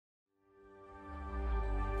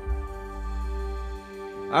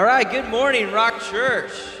All right, good morning, Rock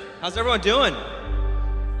Church. How's everyone doing?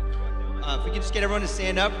 If we could just get everyone to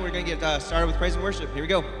stand up, we're going to get started with praise and worship. Here we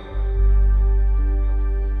go.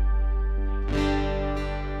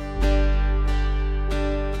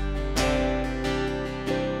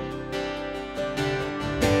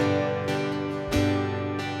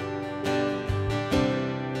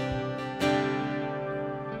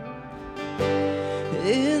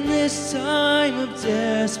 In this time of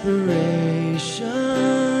desperation,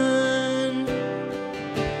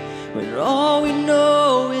 when all we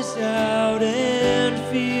know is doubt and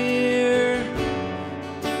fear,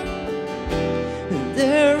 and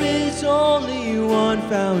there is only one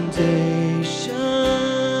foundation.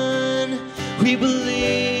 We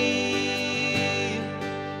believe,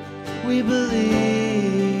 we believe.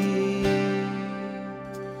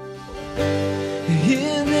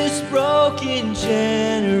 In this broken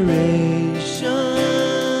generation,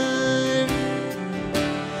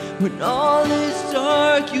 when all is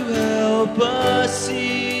dark, you help us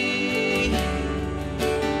see.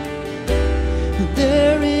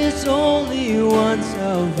 There is only one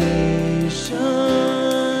salvation.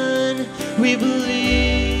 We believe,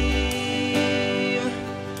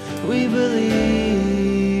 we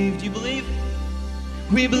believe. Do you believe?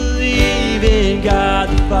 We believe in God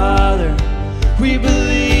the Father. We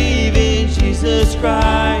believe in Jesus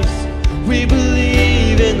Christ. We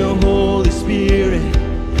believe in the Holy Spirit,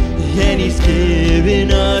 and He's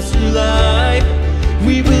given us new life.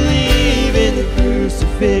 We believe in the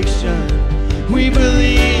crucifixion. We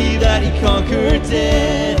believe that He conquered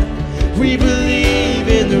death. We believe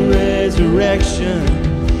in the resurrection,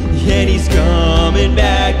 and He's coming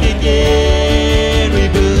back again. We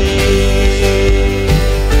believe.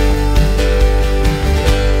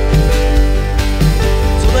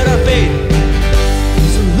 So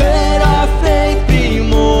let our faith be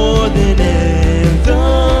more than anthem,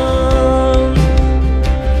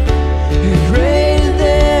 greater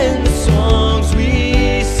than the songs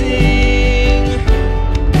we sing.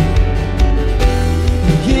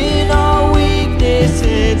 In our weakness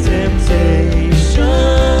and temptation,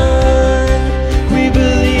 we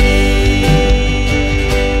believe,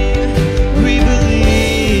 we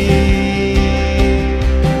believe,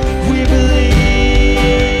 we believe,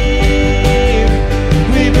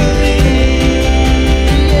 we believe.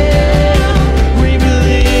 We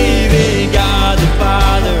believe in God the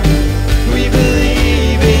Father. We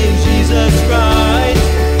believe in Jesus Christ.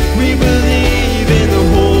 We believe in the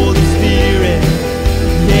Holy Spirit,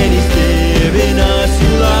 and He's given us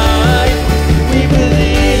new life. We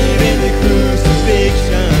believe in the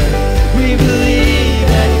crucifixion. We believe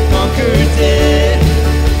that He conquered death.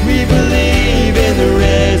 We believe in the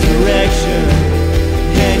resurrection,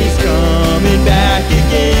 and He's coming back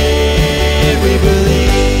again. We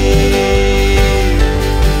believe.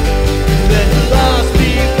 Let the lost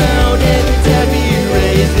be found and the dead be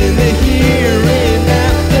raised in the here and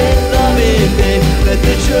now. Let love invade. Let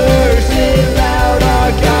the church sing loud.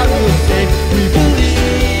 Our God will say, we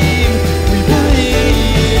believe, we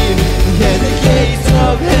believe. And the gates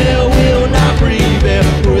of hell will not prevail,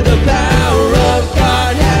 for the power of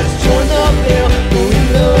God has torn the veil. For we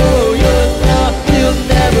know your love will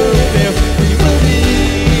never fail. We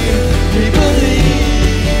believe, we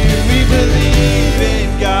believe, we believe in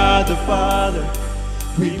God the Father.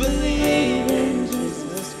 We believe in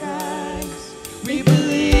Jesus Christ. We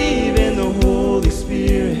believe in the Holy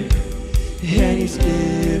Spirit, and He's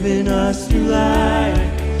given us new life.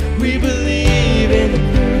 We believe in the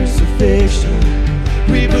crucifixion.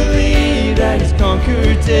 We believe that He's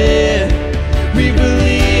conquered death. We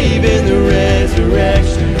believe in the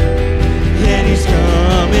resurrection, and He's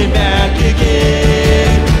coming back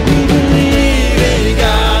again. We believe in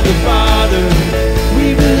God the Father.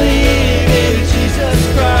 We believe in Jesus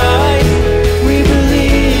Christ. We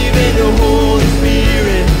believe in the Holy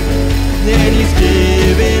Spirit, and He's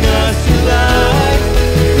given us new life.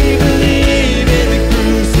 We believe in the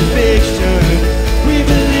crucifixion. We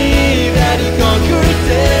believe that He conquered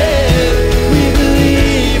death. We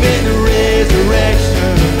believe in the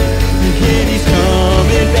resurrection, and He's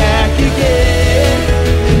coming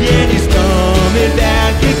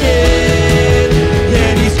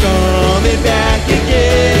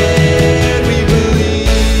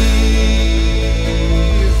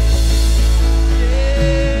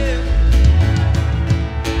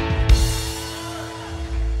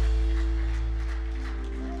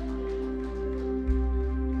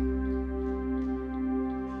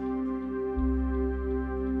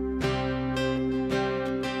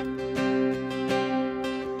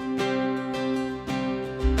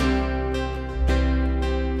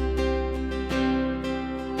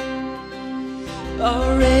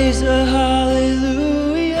I'll raise a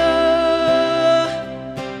hallelujah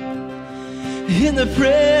in the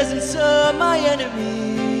presence of my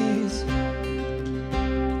enemies.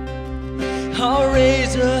 I'll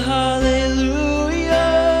raise a hallelujah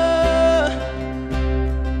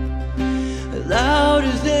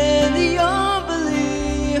louder than the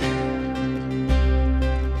unbelief.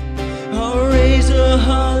 I'll raise a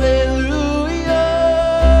hallelujah.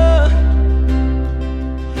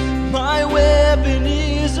 My weapon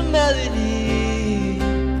is a melody.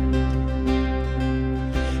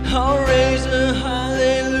 I'll raise a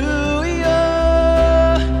hallelujah.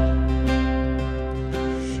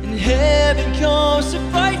 And heaven comes to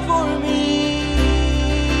fight for me.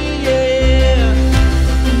 Yeah.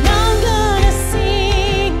 And I'm gonna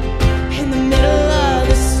sing in the middle of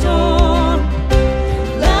the storm.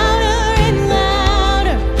 Louder and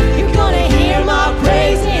louder, you're gonna hear my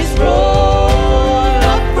praises roar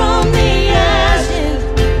up from the ashes.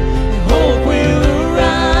 Hope will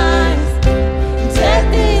arise.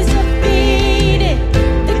 Death is defeated.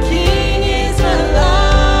 The King is alive.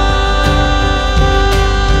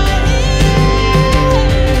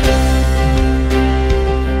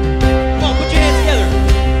 Come on, put your hands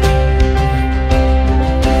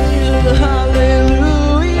together.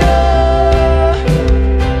 Hallelujah.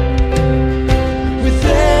 With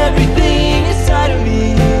everything inside of me,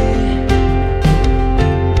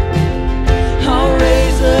 I'll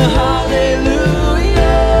raise a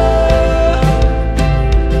hallelujah.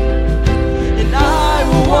 And I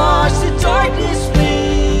will watch the darkness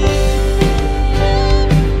flee.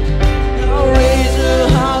 I'll raise a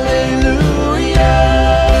hallelujah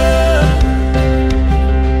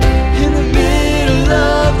in the middle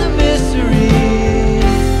of the mystery.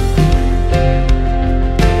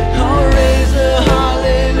 I'll raise a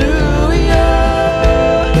hallelujah.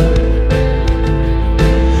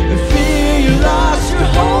 And fear you lost your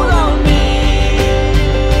hold on me.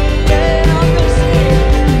 Yeah, I'm gonna sing.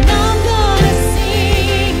 And I'm gonna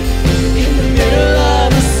sing In the middle of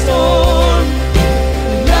the storm,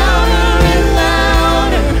 louder and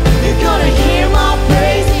louder, you're gonna hear my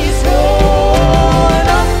praises roar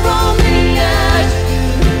up from the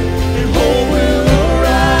ashes, and hope will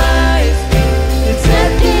arise. And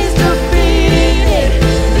death is defeated,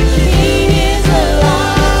 the King is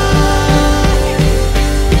alive.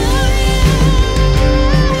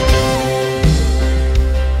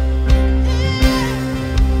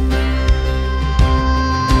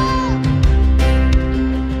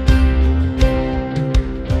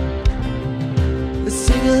 Let's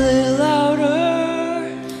sing a little louder.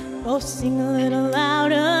 Oh, sing a little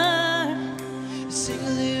louder. Sing a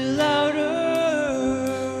little louder.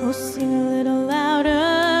 Oh, sing a little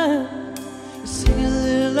louder. Sing a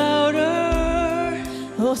little louder.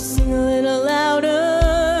 Oh, sing a little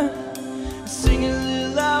louder. Sing a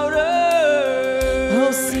little louder.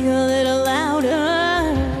 Oh, sing a little louder.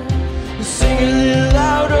 Sing a little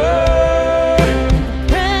louder.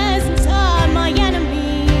 Presence of my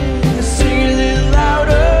enemies. Sing a little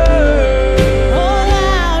louder. Oh,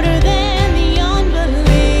 louder than the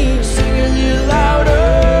unbelief. Sing a little louder.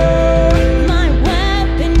 My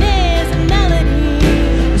weapon is a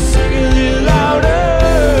melody. Sing a little louder.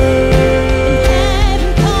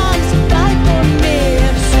 Heaven comes to fight for me.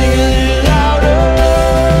 Sing a little louder.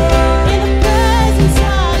 In the presence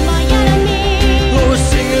of my enemies. Oh,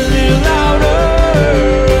 sing a little louder.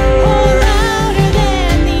 Oh, louder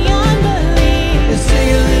than the unbelief. Sing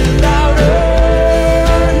a little louder.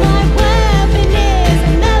 My weapon is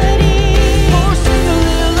a melody. Oh, sing a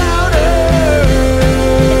little louder.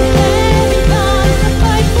 Heaven comes to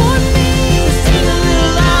fight for me. Sing a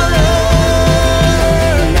little louder.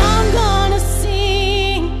 And I'm gonna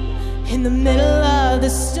sing in the middle of the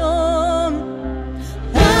storm.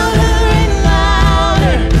 Louder and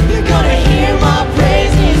louder, you're gonna hear my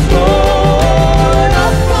praises roar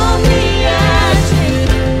up from the ashes.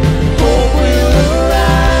 Hope will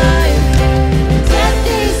arise. Death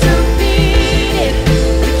is defeated,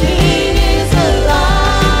 the King is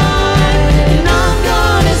alive. And I'm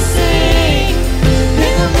gonna sing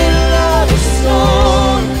In the middle of the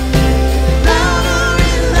storm, louder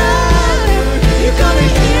and louder. you're gonna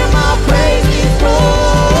hear my praises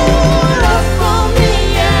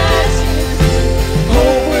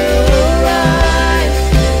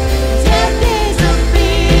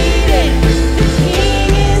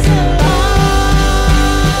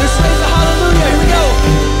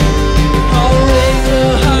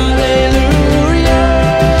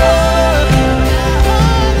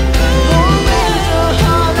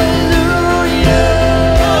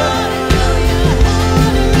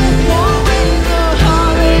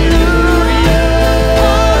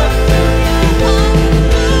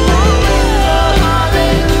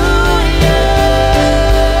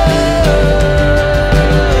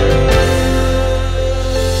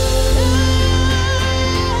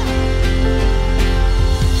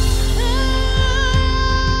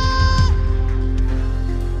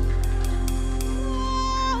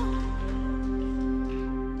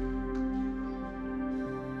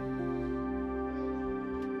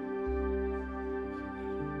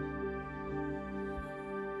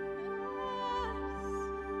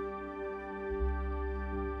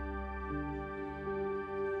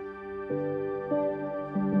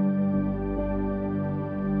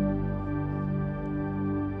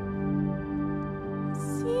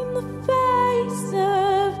face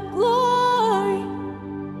of glory,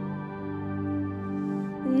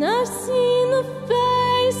 and I've seen the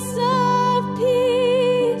face of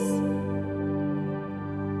peace,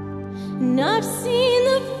 and I've seen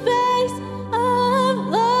the face of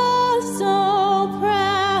love so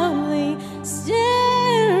proudly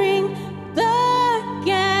staring back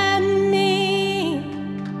at me.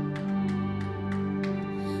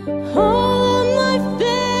 All of my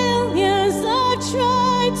failures I've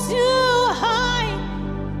tried to hide,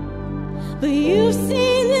 but you've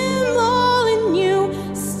seen them all and you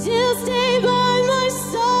still stay by my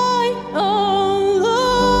side. Oh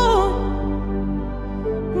Lord,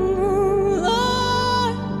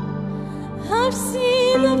 I've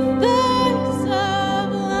seen the face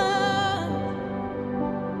of love.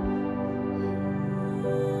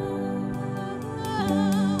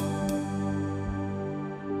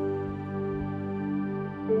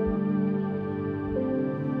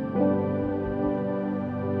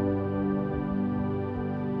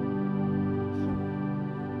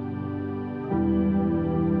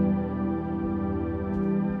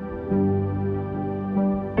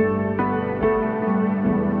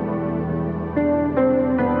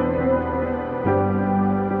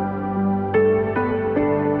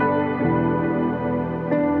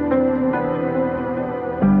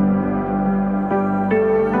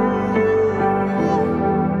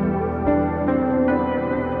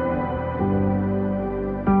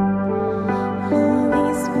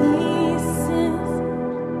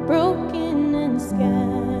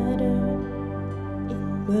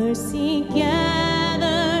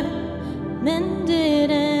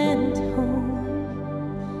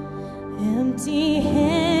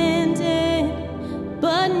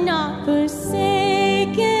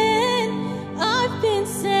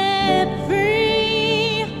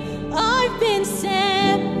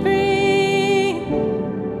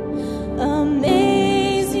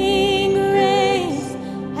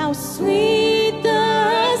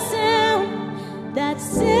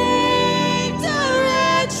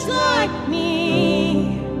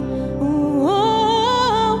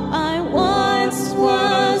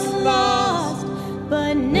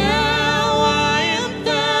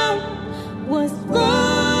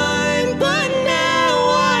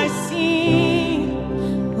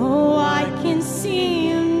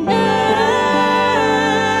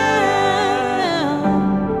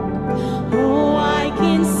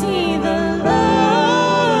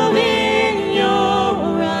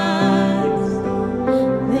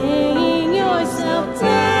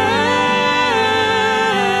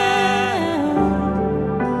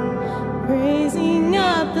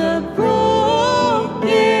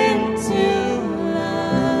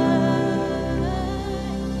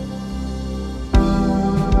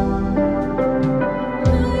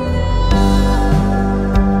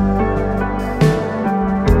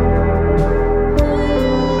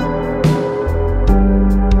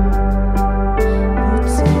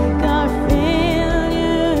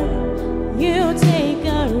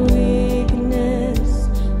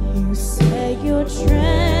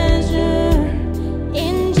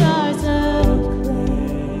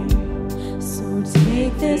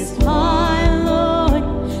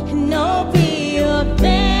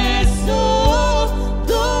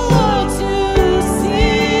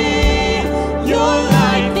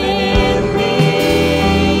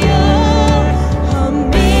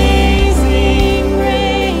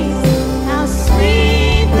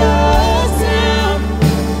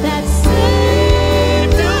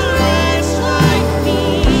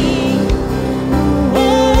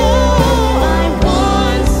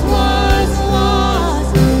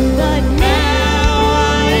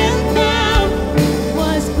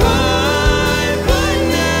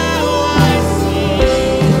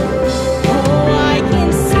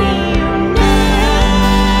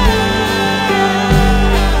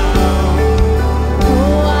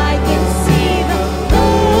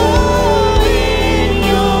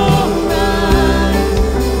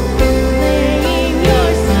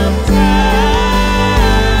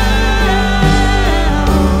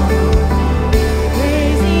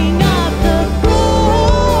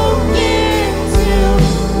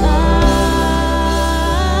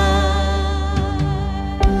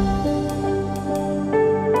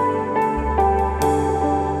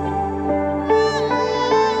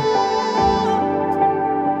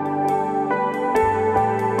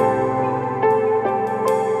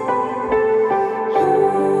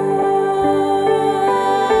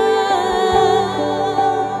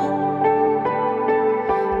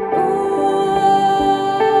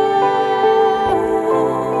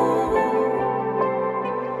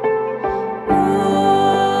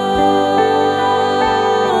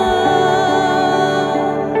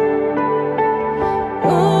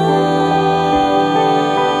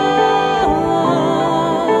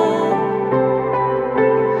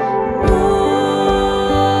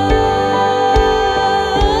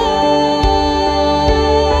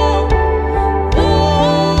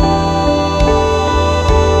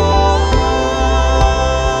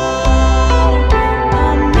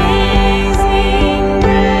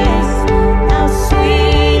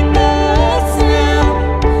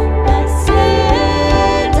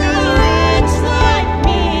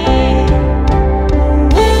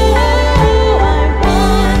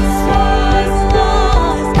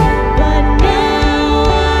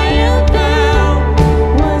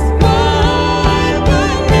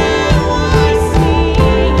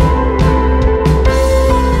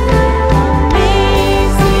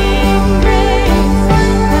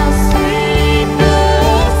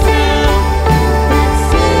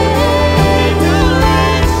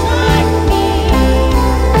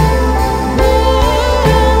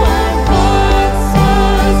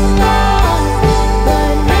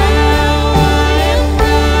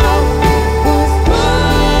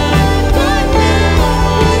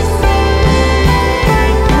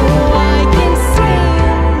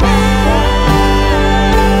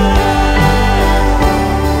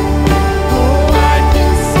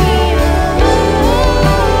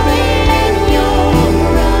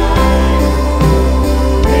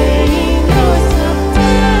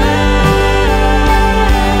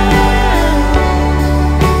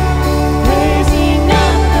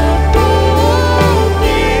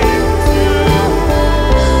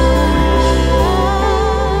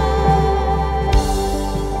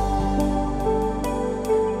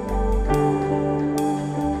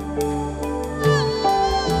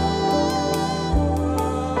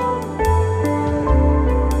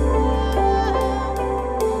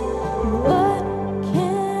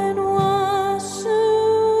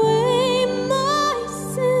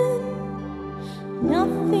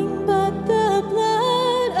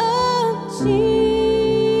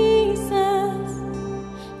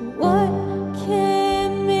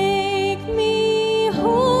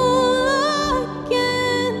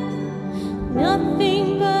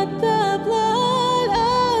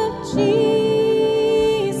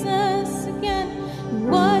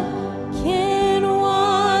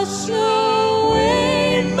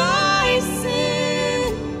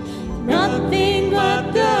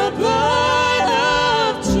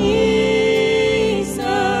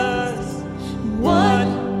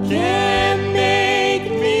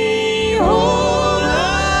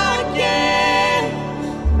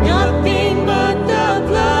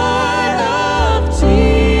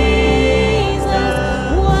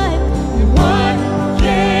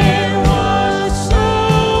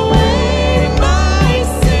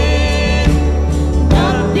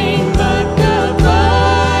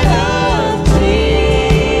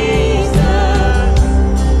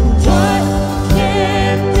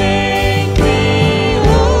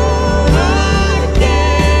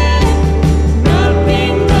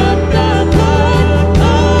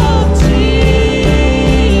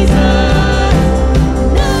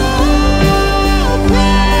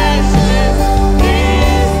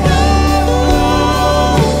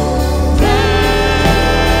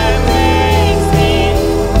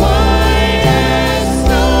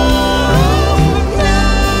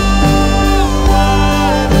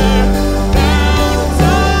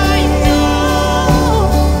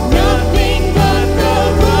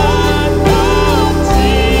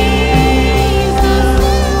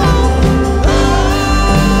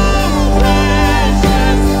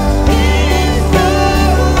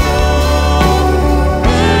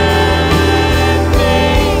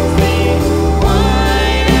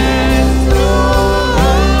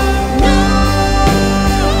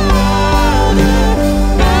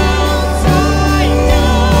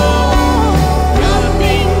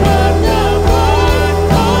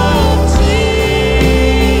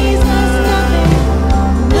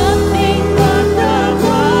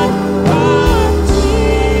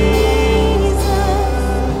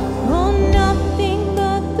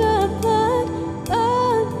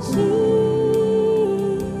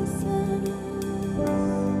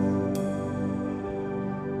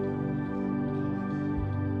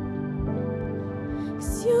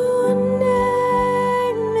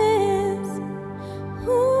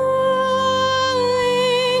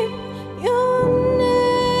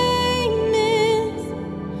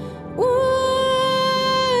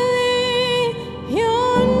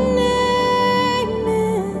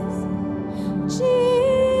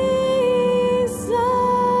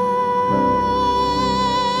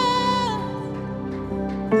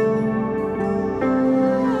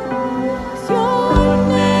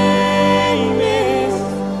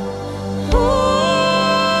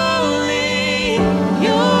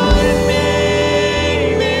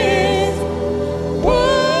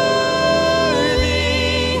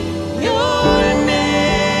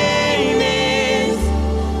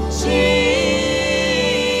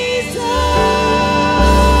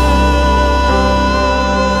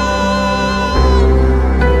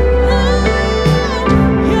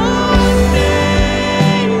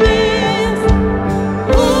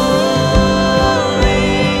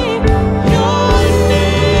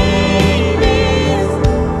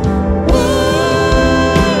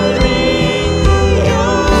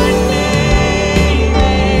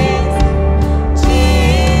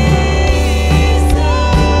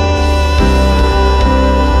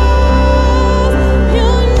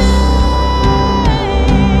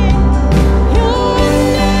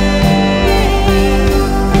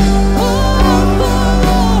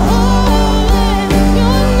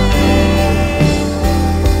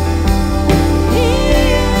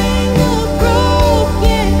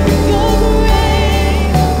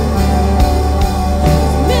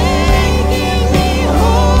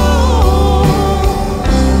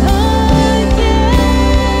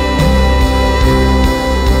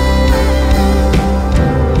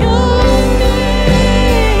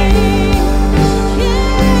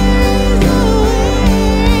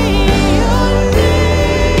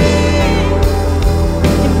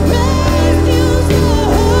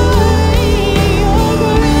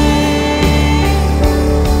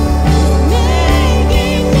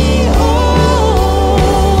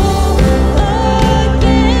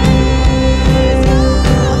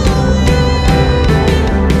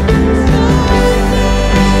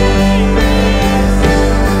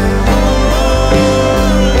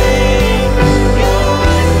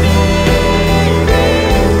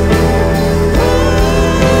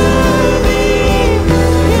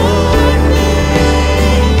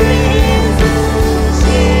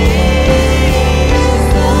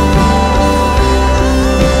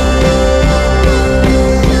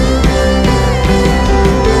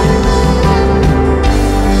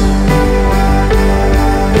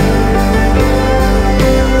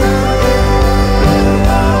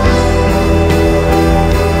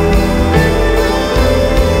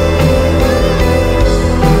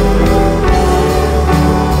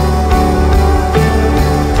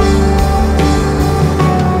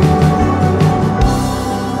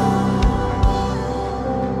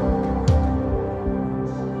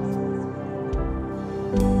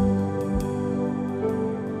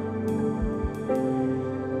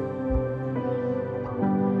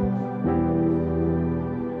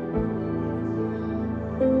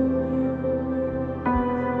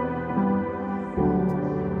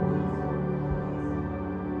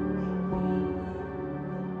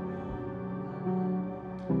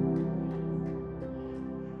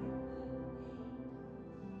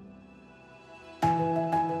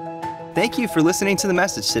 Thank you for listening to the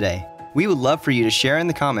message today. We would love for you to share in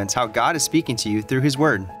the comments how God is speaking to you through His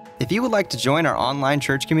Word. If you would like to join our online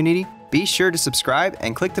church community, be sure to subscribe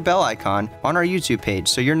and click the bell icon on our YouTube page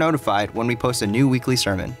so you're notified when we post a new weekly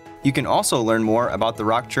sermon. You can also learn more about the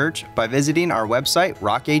Rock Church by visiting our website,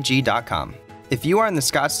 rockag.com. If you are in the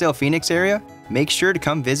Scottsdale, Phoenix area, make sure to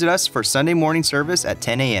come visit us for Sunday morning service at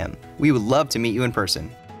 10 a.m. We would love to meet you in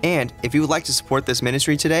person. And if you would like to support this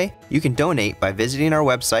ministry today, you can donate by visiting our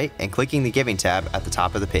website and clicking the Giving tab at the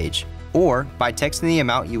top of the page, or by texting the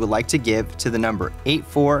amount you would like to give to the number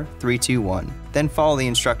 84321. Then follow the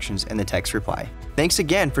instructions in the text reply. Thanks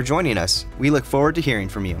again for joining us. We look forward to hearing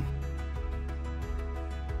from you.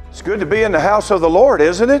 It's good to be in the house of the Lord,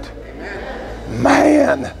 isn't it? Amen.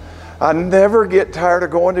 Man, I never get tired of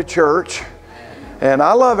going to church. And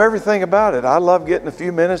I love everything about it. I love getting a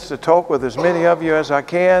few minutes to talk with as many of you as I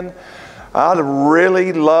can. I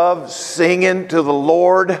really love singing to the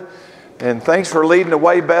Lord. And thanks for leading the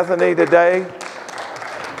way, Bethany, today.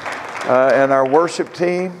 And our worship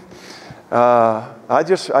team. I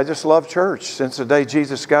just love church. Since the day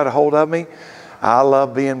Jesus got a hold of me, I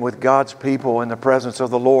love being with God's people in the presence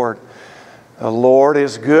of the Lord. The Lord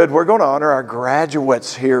is good. We're going to honor our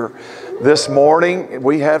graduates here this morning.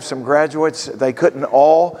 We have some graduates. They couldn't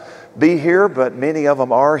all be here, but many of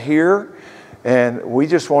them are here. And we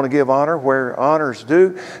just want to give honor where honor's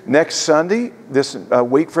due. Next Sunday, this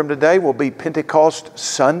week from today, will be Pentecost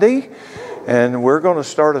Sunday. And we're going to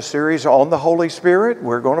start a series on the Holy Spirit.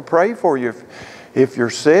 We're going to pray for you. If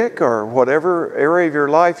you're sick or whatever area of your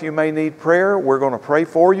life you may need prayer, we're going to pray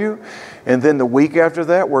for you. And then the week after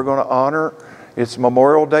that, we're going to honor, it's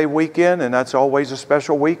Memorial Day weekend, and that's always a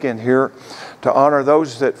special weekend here to honor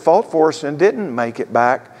those that fought for us and didn't make it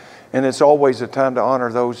back. And it's always a time to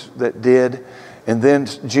honor those that did. And then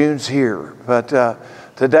June's here. But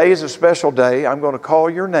today is a special day. I'm going to call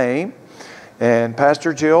your name. And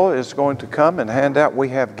Pastor Jill is going to come and hand out. We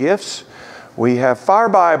have gifts. We have fire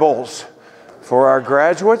Bibles for our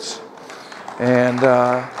graduates. And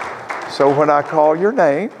so when I call your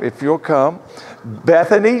name, if you'll come,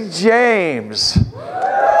 Bethany James.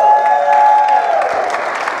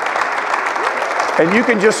 And you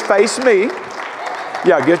can just face me.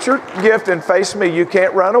 Yeah, get your gift and face me. You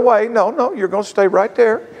can't run away. No, you're going to stay right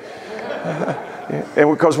there. And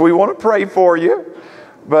because we want to pray for you.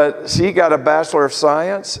 But she got a Bachelor of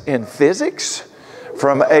Science in Physics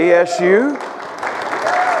from ASU.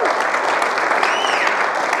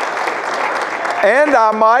 And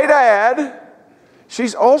I might add,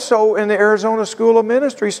 she's also in the Arizona School of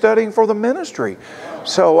Ministry studying for the ministry.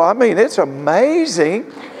 So, I mean, it's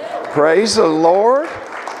amazing. Praise the Lord.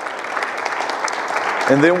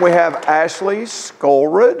 And then we have Ashley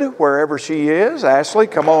Skolrud, wherever she is. Ashley,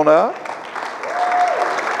 come on up.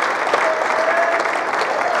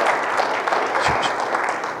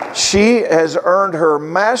 She has earned her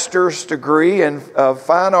master's degree in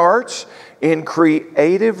fine arts in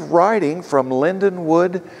creative writing from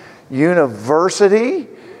Lindenwood University.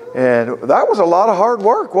 And that was a lot of hard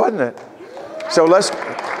work, wasn't it? So let's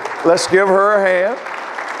give her a hand.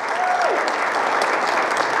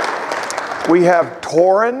 We have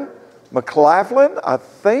Torrin McLaughlin. I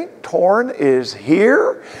think Torrin is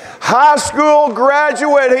here. High school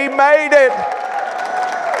graduate. He made it.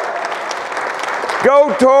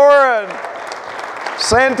 Go Torrin.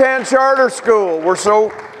 Santan Charter School. We're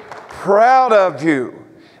so proud of you.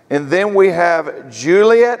 And then we have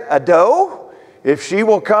Juliet Ado. If she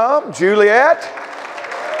will come, Juliet.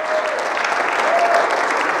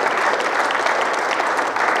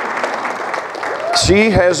 She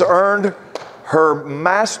has earned her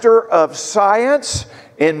Master of Science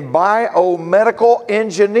in Biomedical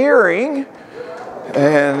Engineering.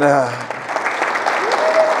 And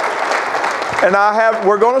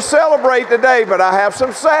we're going to celebrate today, but I have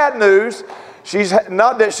some sad news.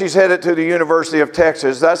 Not that she's headed to the University of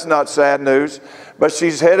Texas. That's not sad news. But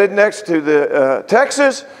she's headed next to the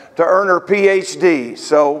Texas to earn her PhD.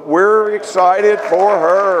 So we're excited for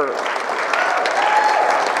her.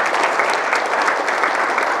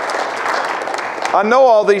 I know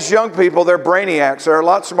all these young people, they're brainiacs. They're a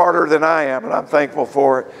lot smarter than I am, and I'm thankful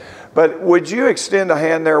for it. But would you extend a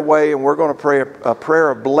hand their way, and we're going to pray a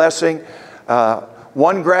prayer of blessing.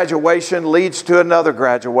 One graduation leads to another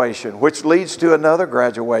graduation, which leads to another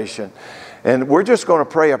graduation. And we're just going to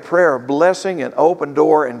pray a prayer of blessing and open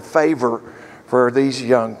door and favor for these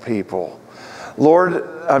young people. Lord,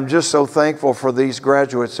 I'm just so thankful for these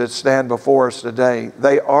graduates that stand before us today.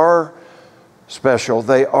 They are special.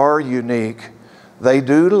 They are unique. They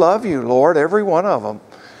do love you, Lord, every one of them.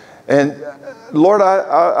 And Lord,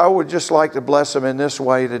 I would just like to bless them in this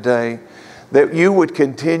way today, that you would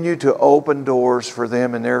continue to open doors for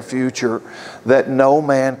them in their future that no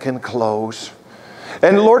man can close.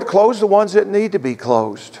 And Lord, close the ones that need to be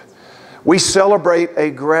closed. We celebrate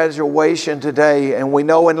a graduation today, and we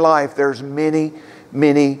know in life there's many,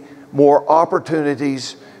 many more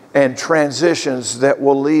opportunities and transitions that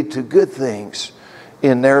will lead to good things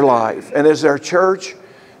in their life. And as their church,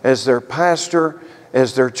 as their pastor,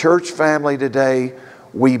 as their church family today,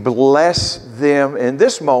 we bless them in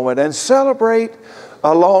this moment and celebrate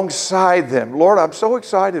alongside them. Lord, I'm so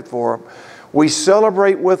excited for them. We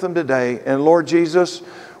celebrate with them today. And Lord Jesus,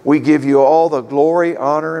 we give you all the glory,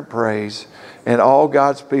 honor, and praise. And all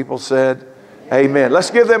God's people said, amen.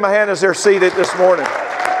 Let's give them a hand as they're seated this morning.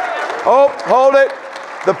 Oh, hold it.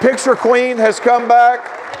 The picture queen has come back.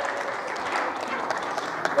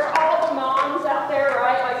 For all the moms out there,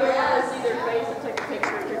 right? Like, we want to see their face and take a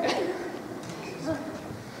picture of your guys. All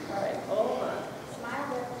right, hold on.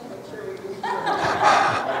 Smile with me. Make sure we do it. I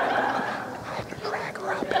had to drag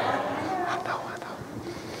her up. I know.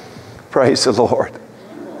 Praise the Lord.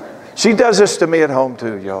 She does this to me at home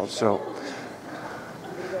too, y'all. So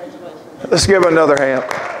let's give her another hand.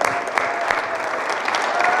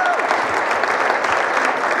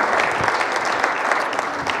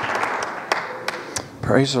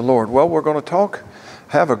 Praise the Lord. Well, we're going to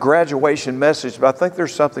have a graduation message, but I think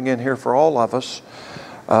there's something in here for all of us.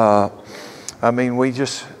 We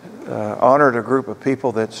just honored a group of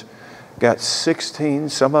people that's got 16,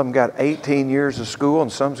 some of them got 18 years of school,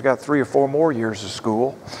 and some's got 3 or 4 more years of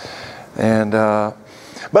school. And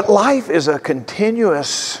but life is a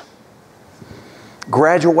continuous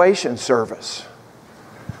graduation service.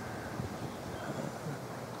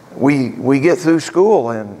 We get through school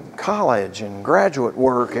and college and graduate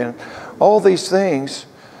work and all these things,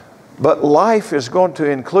 but life is going to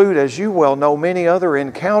include, as you well know, many other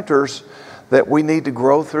encounters that we need to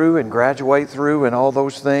grow through and graduate through and all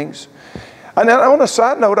those things. And on a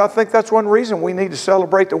side note, I think that's one reason we need to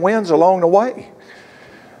celebrate the wins along the way.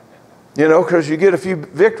 You know, because you get a few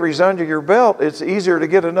victories under your belt, it's easier to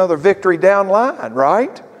get another victory down line,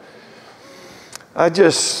 right? I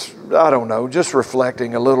don't know, just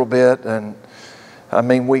reflecting a little bit. And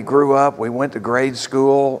we grew up, we went to grade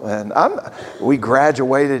school, and we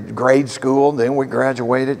graduated grade school, then we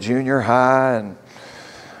graduated junior high, and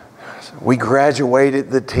we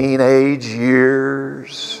graduated the teenage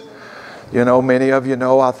years. You know, many of you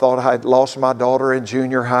know I thought I'd lost my daughter in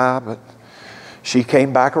junior high, but she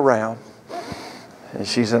came back around, and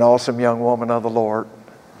she's an awesome young woman of the Lord.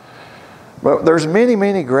 But there's many,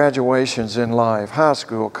 many graduations in life, high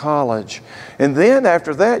school, college. And then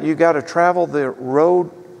after that, you got to travel the road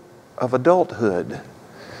of adulthood.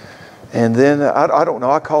 And then, I don't know,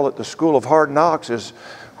 I call it the school of hard knocks, is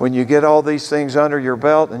when you get all these things under your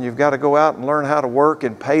belt and you've got to go out and learn how to work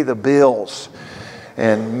and pay the bills.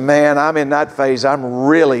 And man, I'm in that phase. I'm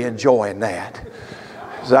really enjoying that.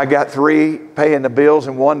 So I got 3 paying the bills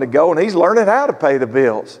and 1 to go, and he's learning how to pay the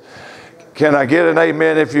bills. Can I get an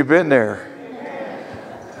amen if you've been there?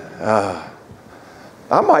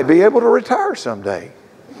 I might be able to retire someday.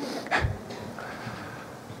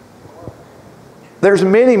 There's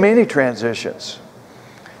many, many transitions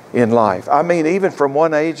in life. Even from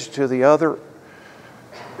one age to the other,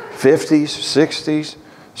 50s, 60s,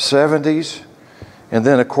 70s, and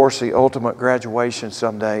then, of course, the ultimate graduation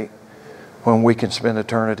someday when we can spend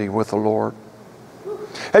eternity with the Lord.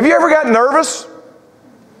 Have you ever gotten nervous?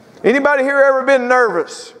 Anybody here ever been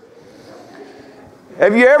nervous?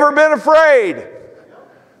 Have you ever been afraid?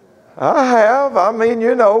 I have.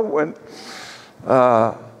 When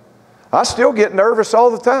I still get nervous all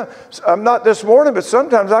the time. I'm not this morning, but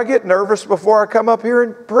sometimes I get nervous before I come up here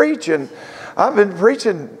and preach. And I've been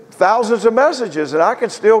preaching thousands of messages, and I can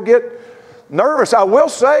still get nervous. I will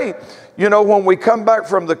say, when we come back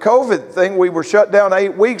from the COVID thing, we were shut down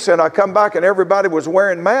 8 weeks, and I come back and everybody was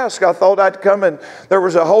wearing masks. I thought I'd come and there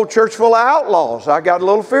was a whole church full of outlaws. I got a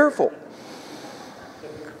little fearful.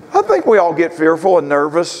 I think we all get fearful and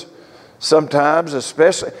nervous sometimes,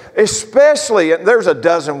 especially, and there's a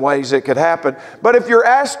dozen ways it could happen. But if you're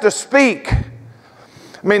asked to speak,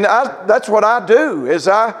 that's what I do, is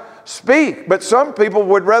I speak. But some people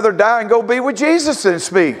would rather die and go be with Jesus than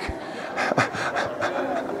speak.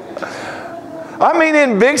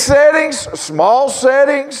 In big settings, small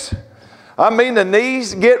settings. The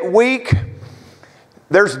knees get weak.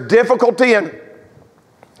 There's difficulty in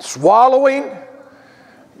swallowing.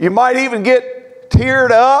 You might even get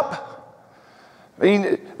teared up.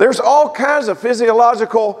 There's all kinds of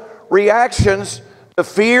physiological reactions to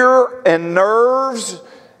fear and nerves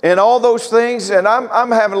and all those things. And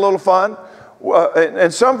I'm having a little fun.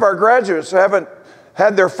 And some of our graduates have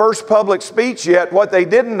had their first public speech yet. What they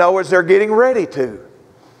didn't know is they're getting ready to.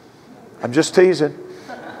 I'm just teasing.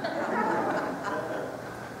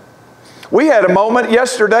 We had a moment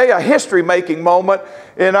yesterday, a history-making moment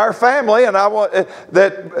in our family, and I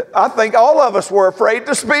think all of us were afraid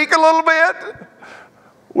to speak a little bit.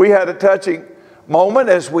 We had a touching moment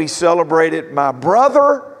as we celebrated my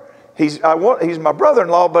brother. He's my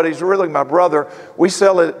brother-in-law, but he's really my brother. We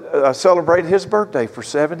celebrated his birthday for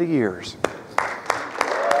 70 years.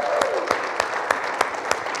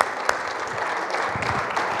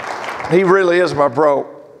 He really is my bro.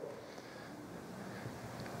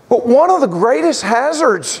 But one of the greatest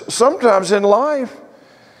hazards sometimes in life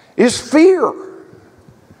is fear.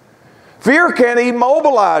 Fear can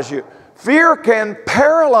immobilize you. Fear can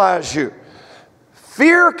paralyze you.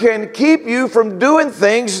 Fear can keep you from doing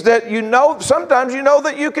things that you know, sometimes you know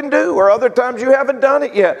that you can do, or other times you haven't done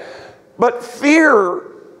it yet. But fear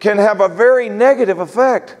can have a very negative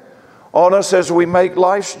effect on us as we make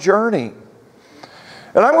life's journey.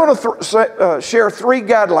 And I'm going to share 3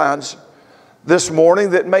 guidelines this morning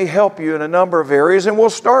that may help you in a number of areas, and we'll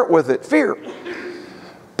start with it. Fear.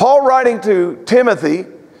 Paul, writing to Timothy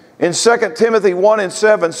in 2 Timothy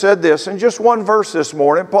 1:7, said this in just one verse this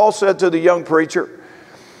morning. Paul said to the young preacher,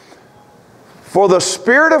 For the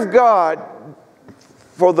Spirit God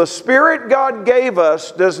gave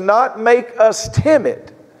us does not make us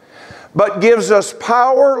timid, but gives us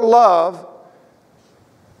power, love,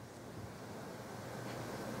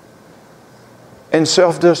 and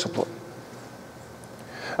self-discipline.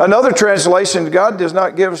 Another translation, God does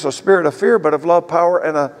not give us a spirit of fear, but of love, power,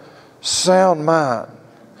 and a sound mind.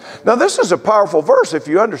 Now, this is a powerful verse if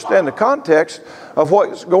you understand the context of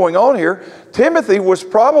what's going on here. Timothy was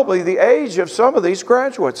probably the age of some of these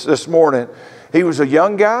graduates this morning. He was a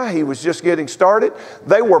young guy. He was just getting started.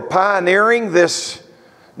 They were pioneering this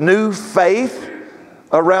new faith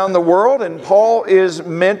around the world, and Paul is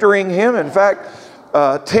mentoring him. In fact,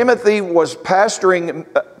 Timothy was pastoring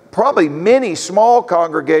probably many small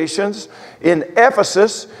congregations in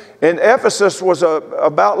Ephesus. And Ephesus was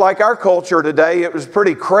about like our culture today. It was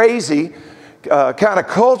pretty crazy kind of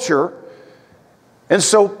culture. And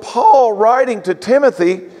so Paul, writing to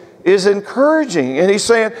Timothy, is encouraging. And he's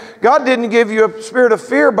saying, God didn't give you a spirit of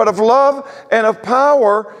fear, but of love and of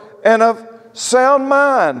power and of sound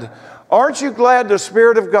mind. Aren't you glad the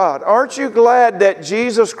Spirit of God? Aren't you glad that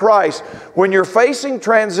Jesus Christ, when you're facing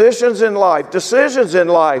transitions in life, decisions in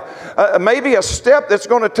life, maybe a step that's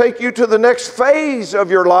going to take you to the next phase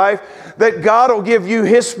of your life, that God will give you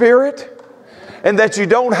His Spirit and that you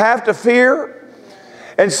don't have to fear?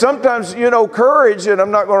 And sometimes, you know, courage, and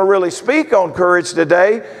I'm not going to really speak on courage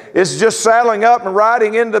today, is just saddling up and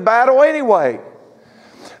riding into battle anyway.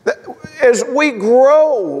 As we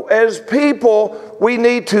grow as people, we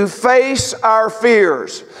need to face our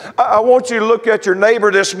fears. I want you to look at your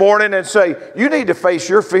neighbor this morning and say, you need to face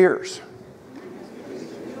your fears.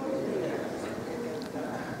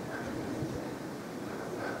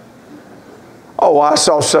 Oh, I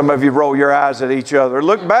saw some of you roll your eyes at each other.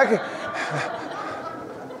 Look back.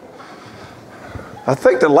 I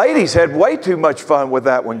think the ladies had way too much fun with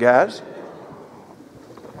that one, guys.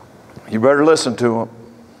 You better listen to them.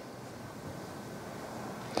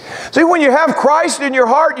 See, when you have Christ in your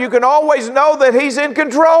heart, you can always know that He's in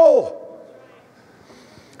control.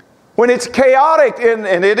 When it's chaotic,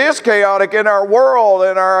 and it is chaotic in our world,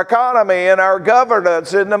 in our economy, in our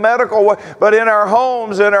governance, in the medical, but in our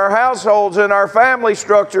homes, in our households, in our family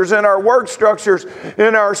structures, in our work structures,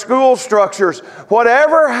 in our school structures,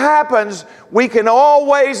 whatever happens, we can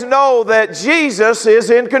always know that Jesus is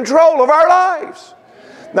in control of our lives.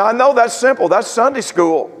 Now, I know that's simple. That's Sunday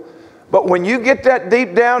school. But when you get that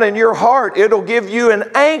deep down in your heart, it'll give you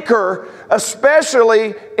an anchor,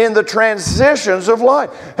 especially in the transitions of life.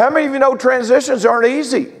 How many of you know transitions aren't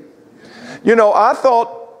easy? You know, I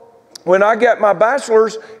thought when I got my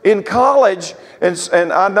bachelor's in college,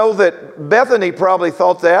 and I know that Bethany probably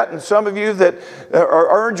thought that, and some of you that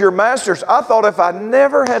earned your master's, I thought if I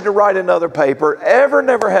never had to write another paper,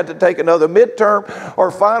 never had to take another midterm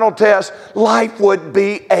or final test, life would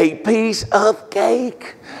be a piece of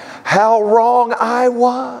cake. How wrong I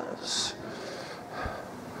was.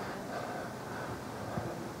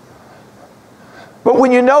 But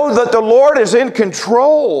when you know that the Lord is in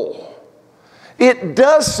control, it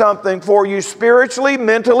does something for you spiritually,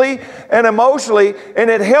 mentally, and emotionally,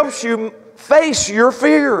 and it helps you face your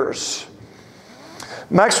fears.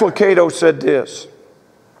 Max Lucado said this: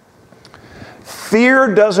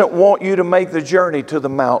 fear doesn't want you to make the journey to the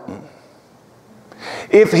mountain.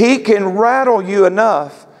 If he can rattle you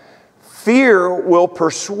enough, fear will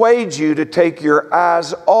persuade you to take your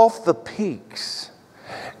eyes off the peaks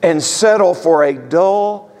and settle for a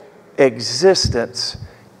dull existence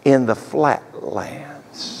in the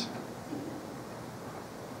flatlands.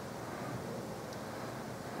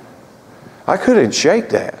 I couldn't shake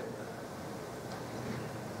that.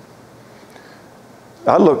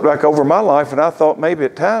 I looked back over my life and I thought maybe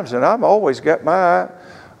at times, and I've always got my eye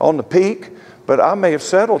on the peak, but I may have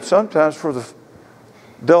settled sometimes for the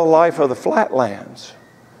dull life of the flatlands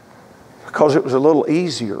because it was a little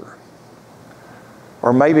easier.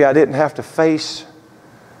 Or maybe I didn't have to face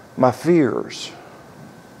my fears.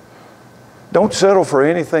 Don't settle for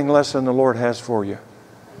anything less than the Lord has for you.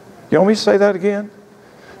 You want me to say that again?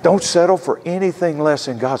 Don't settle for anything less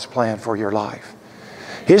than God's plan for your life.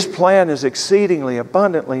 His plan is exceedingly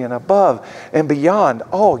abundantly and above and beyond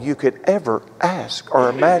all you could ever ask or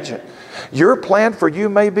imagine. Your plan for you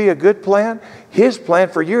may be a good plan. His plan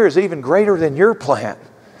for you is even greater than your plan.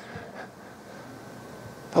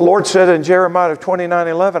 The Lord said in Jeremiah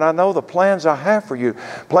 29:11, I know the plans I have for you.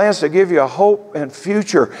 Plans to give you a hope and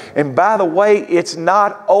future. And by the way, it's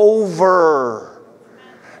not over.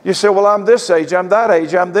 You say, well, I'm this age, I'm that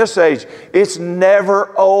age, I'm this age. It's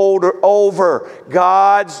never over.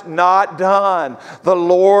 God's not done. The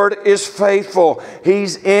Lord is faithful.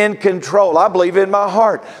 He's in control. I believe in my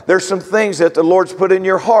heart there's some things that the Lord's put in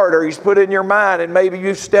your heart or He's put in your mind, and maybe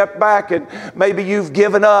you've stepped back and maybe you've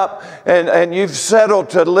given up and you've settled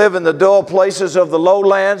to live in the dull places of the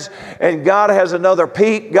lowlands, and God has another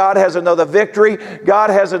peak, God has another victory, God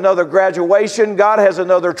has another graduation, God has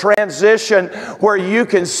another transition where you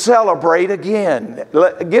can celebrate again.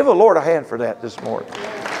 Give the Lord a hand for that this morning.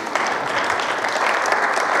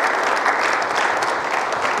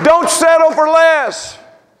 Don't settle for less.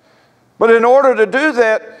 But in order to do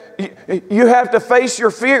that, you have to face your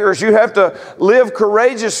fears. You have to live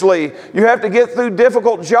courageously. You have to get through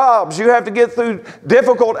difficult jobs. You have to get through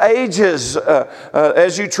difficult ages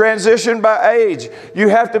as you transition by age. You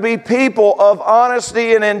have to be people of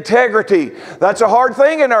honesty and integrity. That's a hard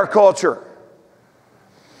thing in our culture.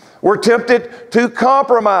 We're tempted to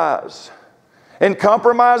compromise and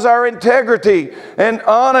compromise our integrity and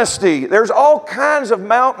honesty. There's all kinds of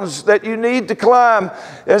mountains that you need to climb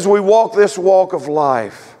as we walk this walk of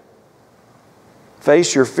life.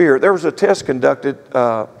 Face your fear. There was a test conducted,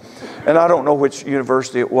 and I don't know which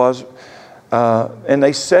university it was, and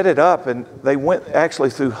they set it up, and they went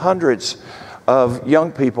actually through hundreds of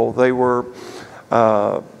young people. They were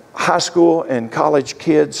high school and college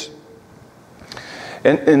kids.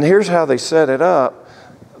 And here's how they set it up.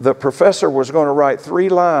 The professor was going to write 3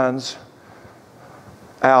 lines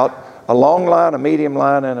out, a long line, a medium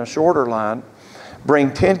line, and a shorter line.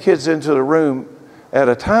 Bring 10 kids into the room at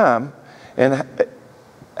a time and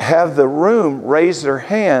have the room raise their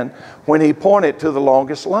hand when he pointed to the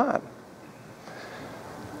longest line.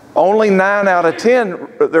 Only 9 out of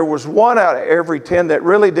 10, there was 1 out of every 10 that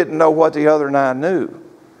really didn't know what the other 9 knew.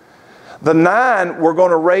 The 9 were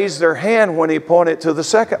going to raise their hand when he pointed to the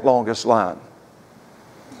second longest line.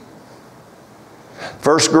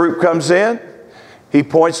 First group comes in, he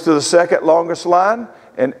points to the second longest line,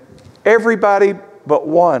 and everybody but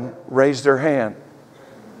 1 raised their hand.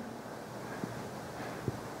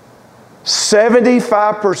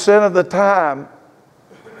 75% of the time,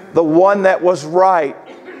 the one that was right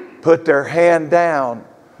put their hand down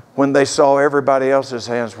when they saw everybody else's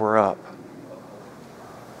hands were up.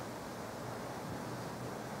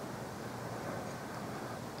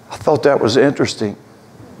 I thought that was interesting.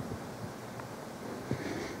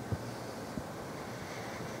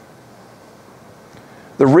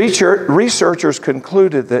 The researchers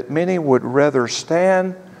concluded that many would rather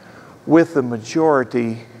stand with the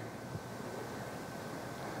majority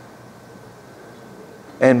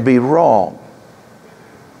and be wrong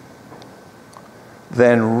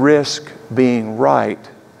than risk being right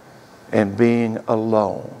and being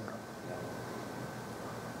alone.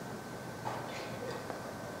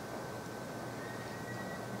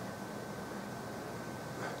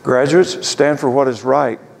 Graduates, stand for what is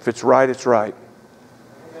right. If it's right, it's right.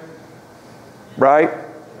 Right?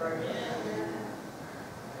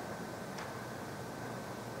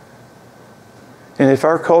 And if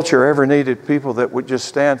our culture ever needed people that would just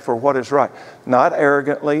stand for what is right, not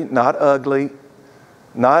arrogantly, not ugly,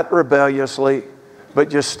 not rebelliously, but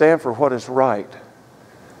just stand for what is right,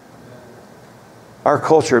 our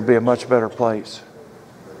culture would be a much better place.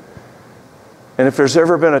 And if there's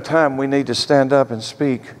ever been a time we need to stand up and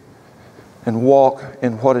speak and walk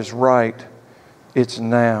in what is right, it's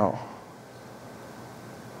now.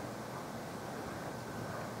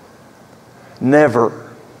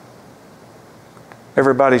 Never.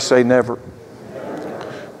 Everybody say never.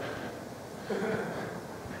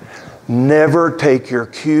 Never take your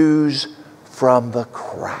cues from the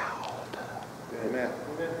crowd. Amen.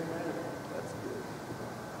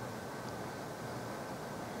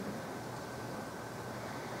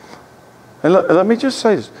 And let me just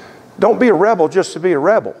say this. Don't be a rebel just to be a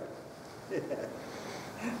rebel.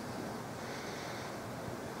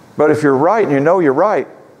 But if you're right and you know you're right,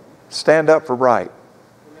 stand up for right.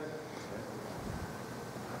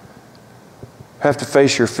 Have to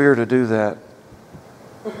face your fear to do that.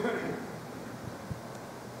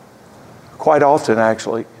 Quite often,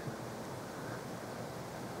 actually.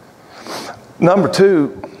 Number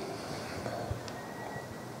two,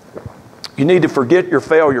 you need to forget your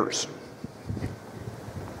failures.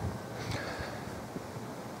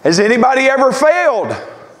 Has anybody ever failed?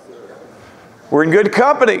 We're in good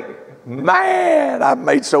company. Man, I've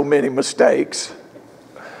made so many mistakes.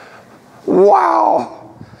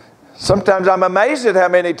 Wow. Sometimes I'm amazed at how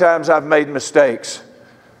many times I've made mistakes.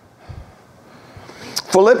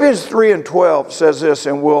 Philippians 3:12 says this,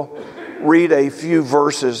 and we'll read a few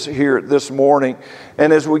verses here this morning.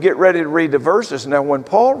 And as we get ready to read the verses, now when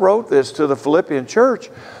Paul wrote this to the Philippian church,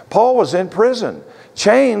 Paul was in prison,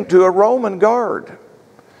 chained to a Roman guard.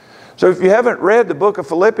 So if you haven't read the book of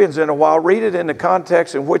Philippians in a while, read it in the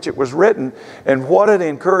context in which it was written, and what an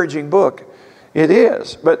encouraging book it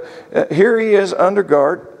is. But here he is under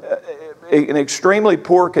guard, in extremely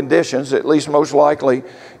poor conditions, at least most likely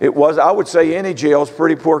it was. I would say any jail is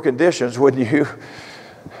pretty poor conditions, wouldn't you?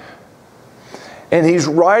 And he's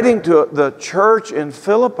writing to the church in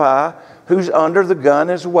Philippi who's under the gun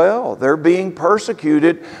as well. They're being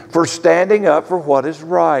persecuted for standing up for what is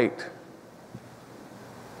right.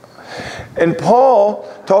 And Paul,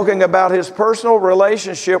 talking about his personal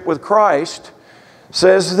relationship with Christ,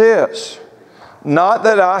 says this, not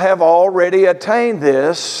that I have already attained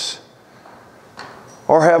this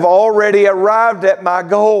or have already arrived at my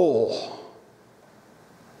goal.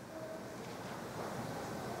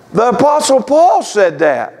 The Apostle Paul said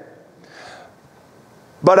that.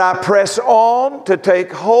 But I press on to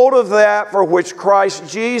take hold of that for which Christ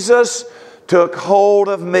Jesus took hold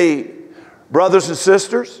of me. Brothers and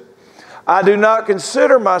sisters, I do not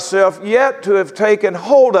consider myself yet to have taken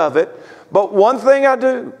hold of it, but one thing I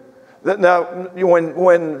do. Now,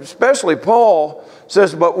 when especially Paul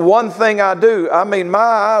says, but one thing I do, I mean, my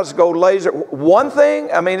eyes go laser. One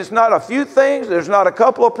thing? I mean, it's not a few things. There's not a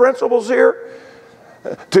couple of principles here.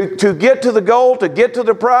 To get to the goal, to get to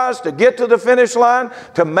the prize, to get to the finish line,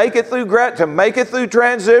 to make it through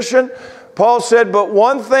transition. Paul said, but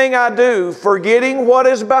one thing I do, forgetting what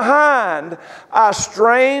is behind, I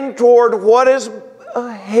strain toward what is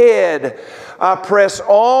ahead. I press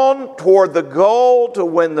on toward the goal to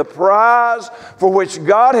win the prize for which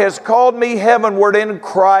God has called me heavenward in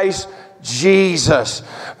Christ Jesus.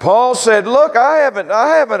 Paul said, look, I haven't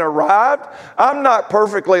arrived. I'm not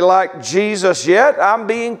perfectly like Jesus yet. I'm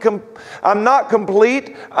not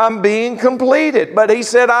complete. I'm being completed. But he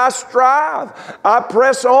said, I strive. I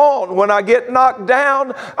press on. When I get knocked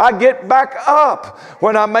down, I get back up.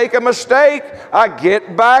 When I make a mistake, I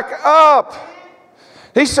get back up.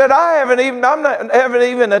 He said, I haven't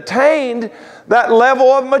even attained that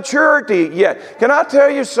level of maturity yet. Can I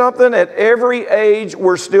tell you something? At every age,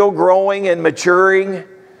 we're still growing and maturing.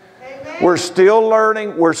 Amen. We're still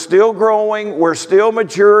learning. We're still growing. We're still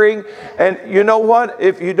maturing. And you know what?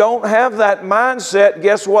 If you don't have that mindset,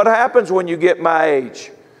 guess what happens when you get my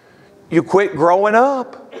age? You quit growing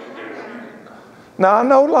up. Now, I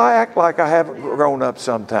know I act like I haven't grown up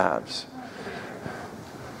sometimes,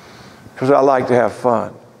 because I like to have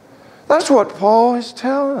fun. That's what Paul is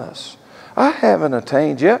telling us. I haven't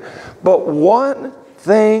attained yet, but one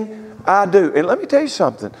thing I do. And let me tell you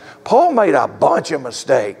something. Paul made a bunch of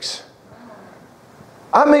mistakes.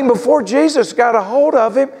 I mean, before Jesus got a hold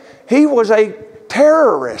of him, he was a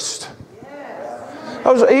terrorist.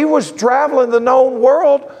 He was traveling the known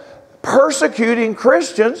world, persecuting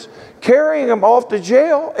Christians, carrying them off to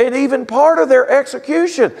jail, and even part of their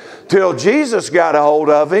execution, till Jesus got a hold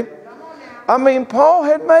of him. I mean, Paul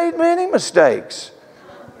had made many mistakes.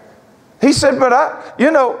 He said, but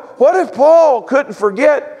what if Paul couldn't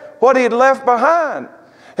forget what he had left behind?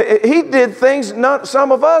 He did things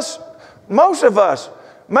some of us, most of us,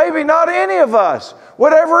 maybe not any of us,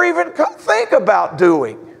 would ever even think about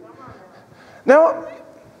doing. Now,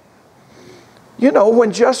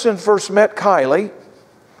 when Justin first met Kylie,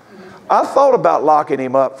 I thought about locking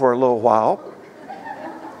him up for a little while.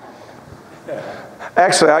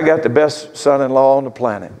 Actually, I got the best son-in-law on the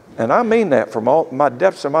planet. And I mean that from all my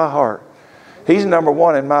depths of my heart. He's number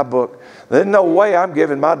one in my book. There's no way I'm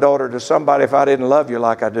giving my daughter to somebody if I didn't love you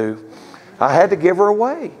like I do. I had to give her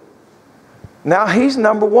away. Now he's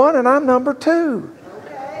number one and I'm number two.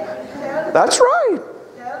 That's right.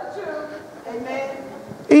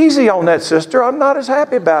 Easy on that, sister. I'm not as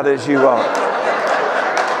happy about it as you are.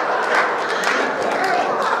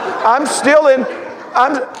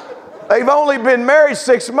 They've only been married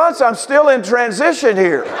 6 months. I'm still in transition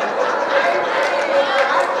here.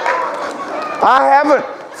 I haven't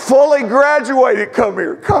fully graduated. Come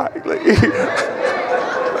here, kindly.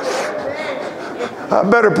 I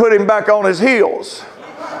better put him back on his heels.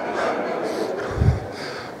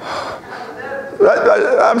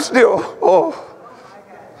 I'm still, oh.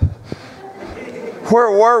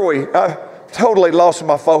 Where were we? I totally lost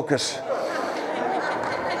my focus.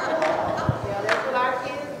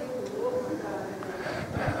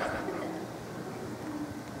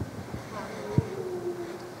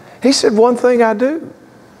 He said, one thing I do.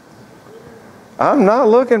 I'm not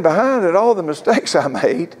looking behind at all the mistakes I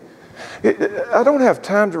made. I don't have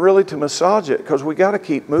time to massage it because we got to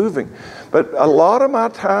keep moving. But a lot of my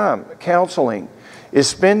time counseling is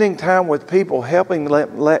spending time with people helping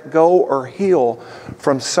them let go or heal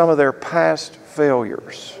from some of their past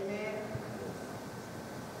failures.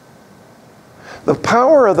 The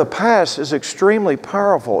power of the past is extremely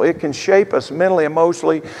powerful. It can shape us mentally,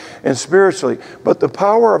 emotionally, and spiritually. But the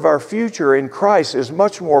power of our future in Christ is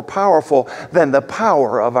much more powerful than the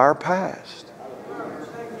power of our past.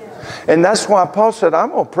 And that's why Paul said, I'm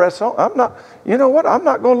going to press on. I'm not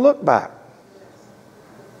going to look back.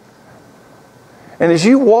 And as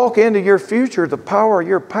you walk into your future, the power of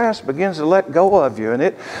your past begins to let go of you, and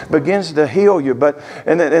it begins to heal you.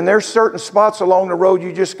 And there's certain spots along the road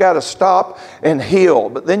you just got to stop and heal.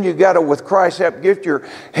 But then you got to, with Christ's help, get your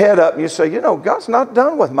head up and you say, God's not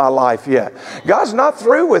done with my life yet. God's not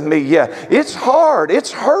through with me yet. It's hard.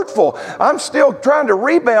 It's hurtful. I'm still trying to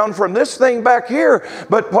rebound from this thing back here.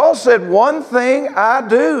 But Paul said, one thing I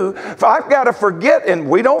do, I've got to forget, and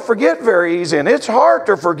we don't forget very easy, and it's hard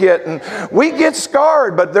to forget, and we get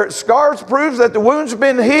scarred, but the scars proves that the wound's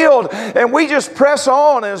been healed, and we just press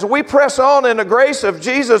on. As we press on in the grace of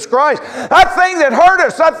Jesus Christ, that thing that hurt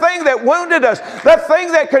us, that thing that wounded us, that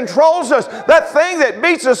thing that controls us, that thing that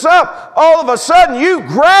beats us up, all of a sudden you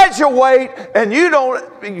graduate and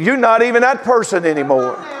you're not even that person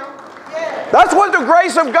anymore. That's what the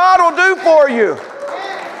grace of God will do for you.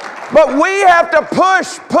 But we have to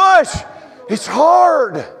push. It's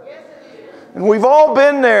hard. And we've all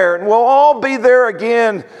been there, and we'll all be there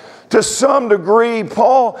again to some degree.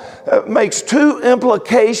 Paul makes two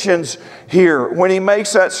implications here when he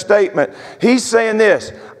makes that statement. He's saying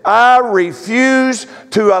this: I refuse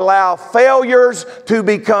to allow failures to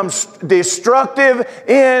become destructive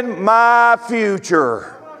in my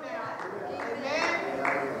future.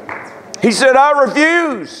 He said, I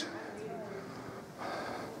refuse.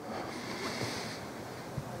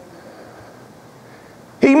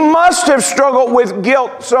 He must have struggled with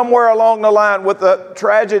guilt somewhere along the line with the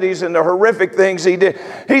tragedies and the horrific things he did.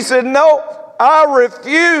 He said, no, I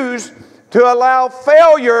refuse to allow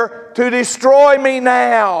failure to destroy me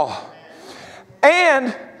now.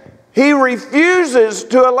 And he refuses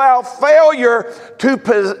to allow failure to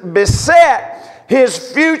beset his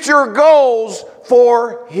future goals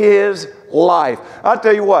for his life. I'll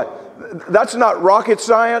tell you what. That's not rocket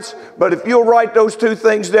science, but if you'll write those two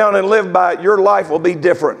things down and live by it, your life will be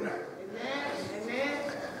different.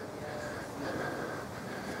 Amen.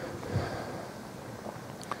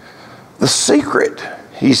 The secret,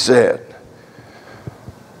 he said,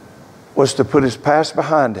 was to put his past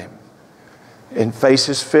behind him and face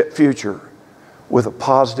his future with a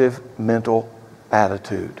positive mental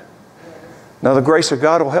attitude. Now, the grace of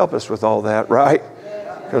God will help us with all that, right?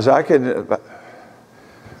 Because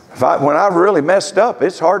when I've really messed up,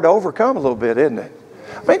 it's hard to overcome a little bit, isn't it?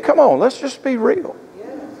 I mean, come on, let's just be real.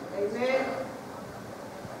 Amen.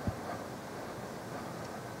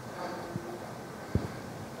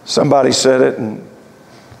 Somebody said it, and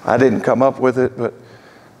I didn't come up with it, but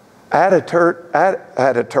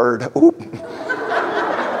oop.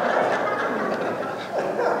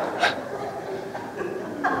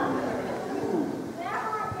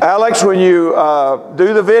 Alex, when you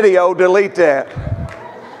do the video, delete that.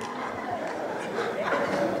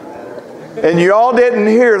 And you all didn't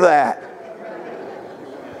hear that.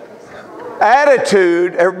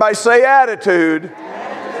 Attitude, everybody say attitude,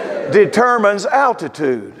 determines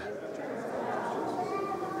altitude.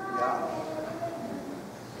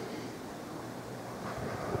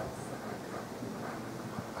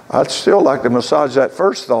 I'd still like to massage that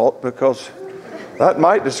first thought because that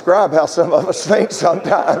might describe how some of us think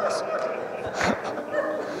sometimes.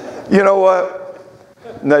 You know what?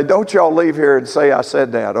 Now, don't y'all leave here and say I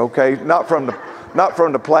said that, okay? Not from Not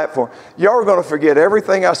from the platform. Y'all are going to forget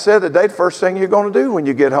everything I said today. The first thing you're going to do when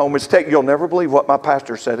you get home is you'll never believe what my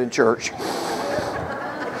pastor said in church.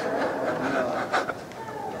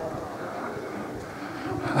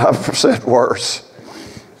 100% worse.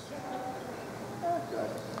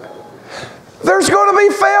 There's going to be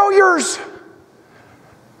failures.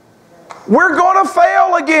 We're going to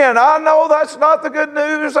fail again. I know that's not the good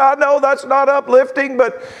news. I know that's not uplifting,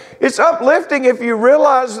 but it's uplifting if you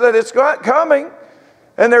realize that it's coming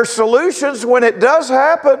and there's solutions when it does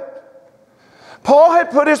happen. Paul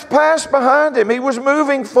had put his past behind him. He was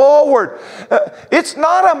moving forward. It's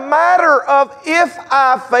not a matter of if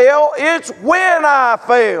I fail, it's when I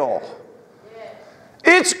fail.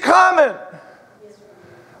 It's coming.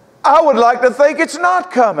 I would like to think it's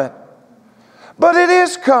not coming, but it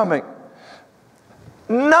is coming.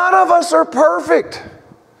 None of us are perfect.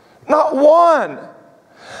 Not one.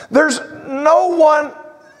 There's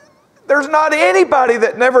not anybody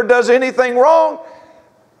that never does anything wrong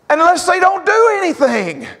unless they don't do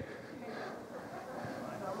anything.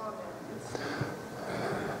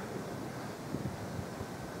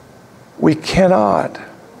 We cannot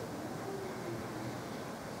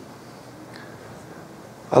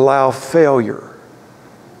allow failure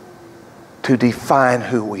to define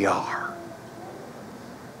who we are.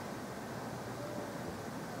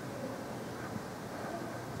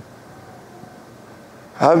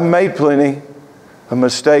 I've made plenty of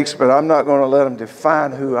mistakes, but I'm not going to let them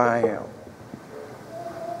define who I am.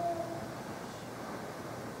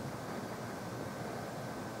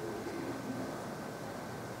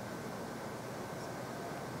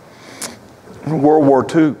 In World War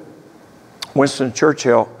II, Winston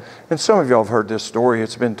Churchill, and some of y'all have heard this story,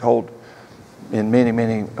 it's been told in many,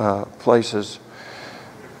 many places,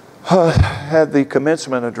 had the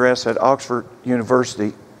commencement address at Oxford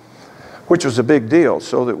University, which was a big deal.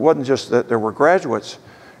 So it wasn't just that there were graduates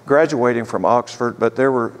graduating from Oxford, but there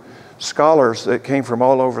were scholars that came from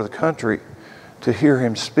all over the country to hear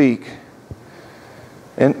him speak.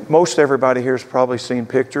 And most everybody here has probably seen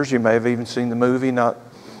pictures. You may have even seen the movie.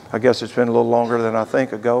 I guess it's been a little longer than I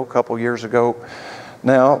think ago, a couple years ago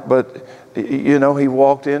now. But, you know, he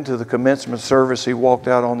walked into the commencement service. He walked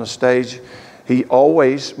out on the stage. He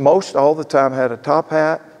always, most all the time, had a top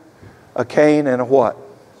hat, a cane, and a what?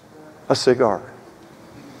 A cigar.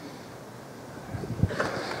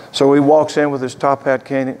 So he walks in with his top hat,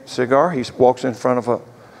 cane, cigar. He walks in front of a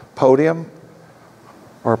podium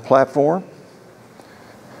or a platform.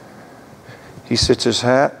 He sits his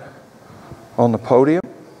hat on the podium.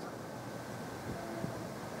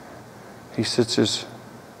 He sits his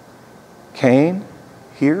cane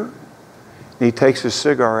here. And he takes his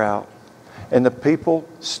cigar out. And the people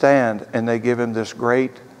stand and they give him this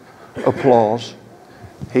great applause.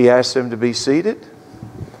 He asks them to be seated.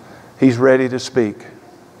 He's ready to speak.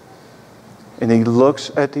 And he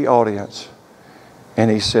looks at the audience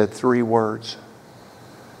and he said 3 words.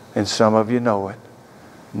 And some of you know it.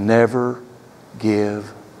 Never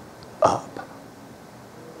give up.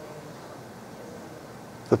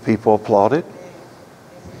 The people applauded.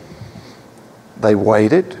 They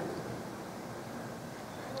waited.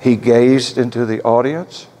 He gazed into the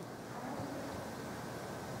audience.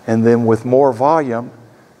 And then with more volume,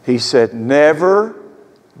 he said, never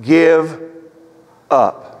give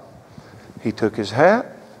up. He took his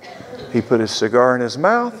hat, he put his cigar in his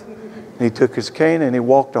mouth, and he took his cane and he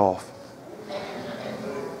walked off.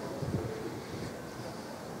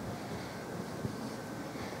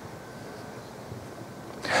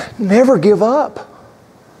 Never give up.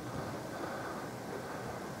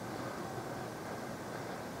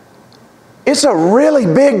 It's a really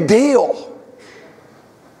big deal.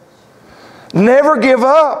 Never give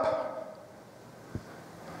up.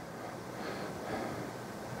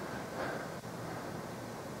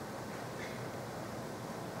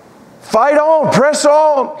 Fight on, press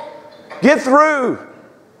on, get through.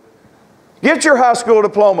 Get your high school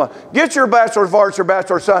diploma. Get your Bachelor of Arts or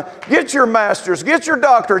Bachelor of Science. Get your Master's. Get your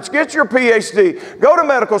doctorates. Get your PhD. Go to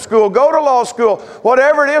medical school. Go to law school.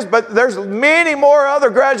 Whatever it is. But there's many more other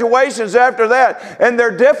graduations after that. And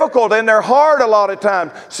they're difficult and they're hard a lot of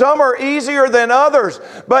times. Some are easier than others.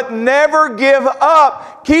 But never give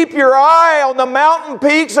up. Keep your eye on the mountain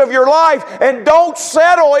peaks of your life. And don't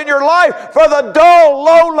settle in your life for the dull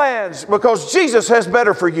lowlands. Because Jesus has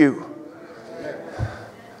better for you.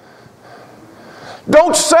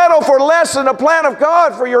 Don't settle for less than the plan of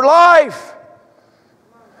God for your life.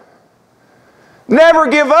 Never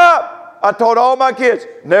give up. I told all my kids,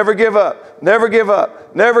 never give up, never give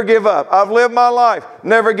up, never give up. I've lived my life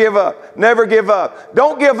Never give up. Never give up.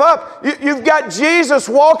 Don't give up. You've got Jesus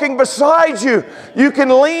walking beside you. You can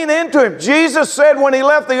lean into Him. Jesus said when He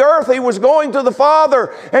left the earth, He was going to the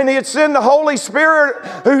Father, and He had sent the Holy Spirit,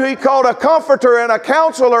 who He called a comforter and a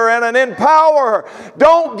counselor and an empowerer.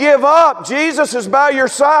 Don't give up. Jesus is by your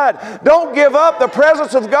side. Don't give up the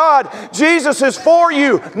presence of God. Jesus is for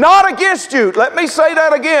you, not against you. Let me say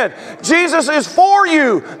that again. Jesus is for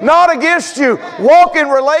you, not against you. Walk in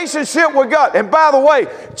relationship with God. And by the way,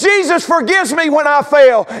 Jesus forgives me when I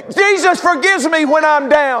fail. Jesus forgives me when I'm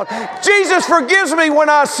down. Jesus forgives me when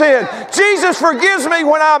I sin. Jesus forgives me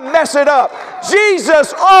when I mess it up.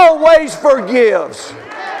 Jesus always forgives.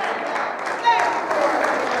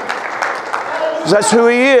 That's who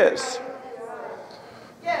He is.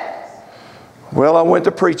 Well, I went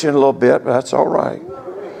to preaching a little bit, but that's all right.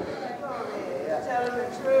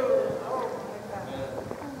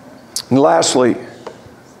 And lastly,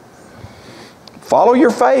 follow your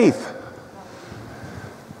faith.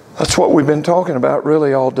 That's what we've been talking about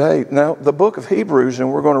really all day. Now, the book of Hebrews,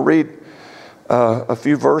 and we're going to read a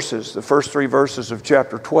few verses, the first 3 verses of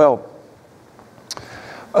chapter 12.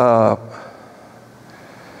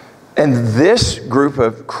 And this group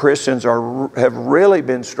of Christians have really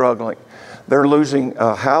been struggling. They're losing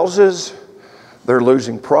houses, they're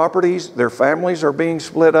losing properties, their families are being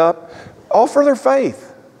split up, all for their faith.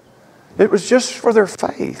 It was just for their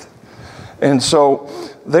faith. And so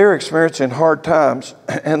they're experiencing hard times.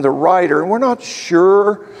 And the writer, and we're not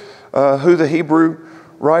sure who the Hebrew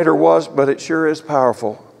writer was, but it sure is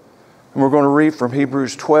powerful. And we're going to read from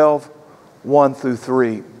Hebrews 12, 1 through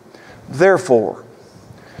 3. Therefore,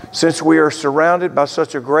 since we are surrounded by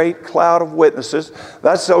such a great cloud of witnesses,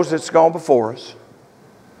 that's those that's gone before us,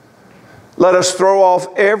 let us throw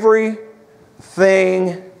off everything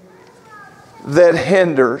that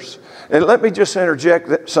hinders. And let me just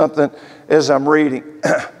interject something as I'm reading.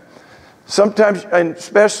 Sometimes, and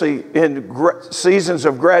especially in seasons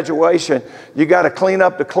of graduation, you got to clean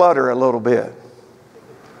up the clutter a little bit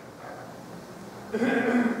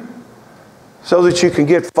so that you can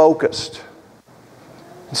get focused.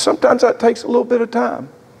 And sometimes that takes a little bit of time.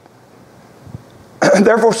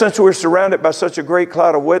 Therefore, since we're surrounded by such a great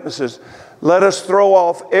cloud of witnesses, let us throw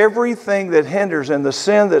off everything that hinders and the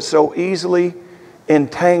sin that so easily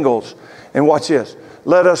entangles. And watch this.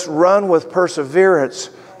 Let us run with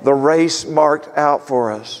perseverance the race marked out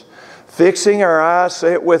for us, fixing our eyes,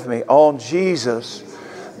 say it with me, on Jesus,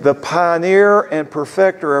 the pioneer and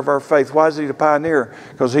perfecter of our faith. Why is He the pioneer?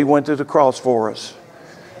 Because He went to the cross for us.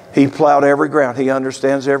 He plowed every ground. He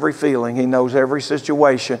understands every feeling. He knows every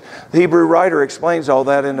situation. The Hebrew writer explains all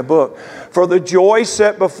that in the book. For the joy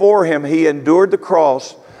set before Him, He endured the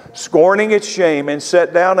cross, scorning its shame, and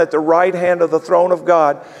sat down at the right hand of the throne of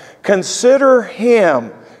God. Consider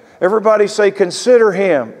Him. Everybody say, consider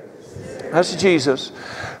Him. That's Jesus.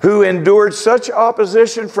 Who endured such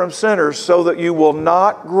opposition from sinners so that you will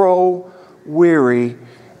not grow weary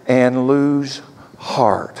and lose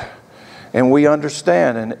heart. And we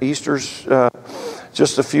understand, and Easter's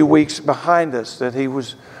just a few weeks behind us, that He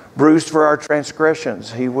was bruised for our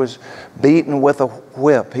transgressions. He was beaten with a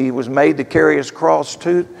whip. He was made to carry His cross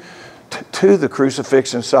to the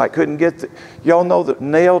crucifixion site. Couldn't get y'all know that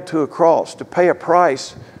nailed to a cross to pay a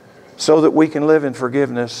price so that we can live in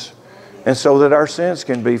forgiveness and so that our sins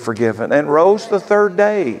can be forgiven. And rose the third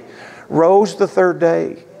day. Rose the third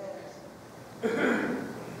day.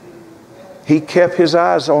 He kept His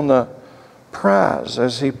eyes on the prize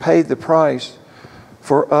as He paid the price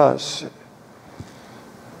for us.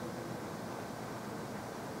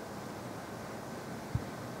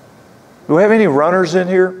 Do we have any runners in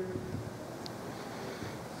here?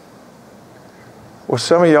 Well,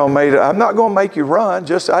 some of y'all made it. I'm not going to make you run. I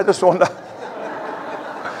just want to.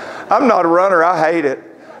 I'm not a runner. I hate it.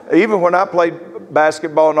 Even when I played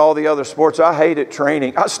basketball and all the other sports, I hated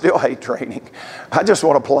training. I still hate training. I just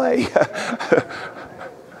want to play.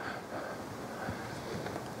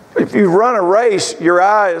 If you run a race, your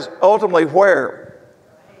eye is ultimately where?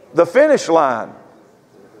 The finish line.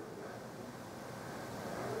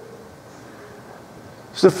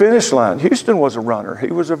 It's the finish line. Houston was a runner. He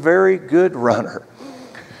was a very good runner.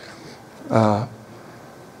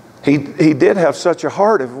 He did have such a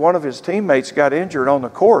heart. If one of his teammates got injured on the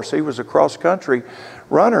course, he was a cross-country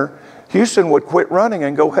runner, Houston would quit running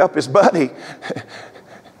and go help his buddy.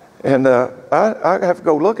 And I have to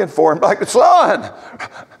go looking for him like, son,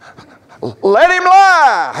 let him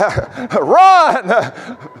lie,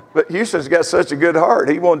 run. But Houston's got such a good heart.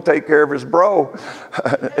 He wanted to take care of his bro.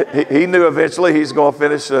 He knew eventually he's going to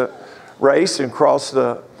finish the race and cross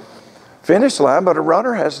the finish line, but a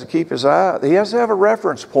runner has to keep his eye. He has to have a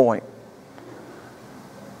reference point.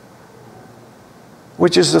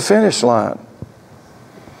 which is the finish line.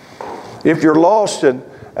 If you're lost, and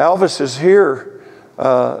Elvis is here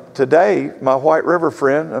today, my White River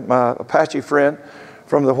friend, my Apache friend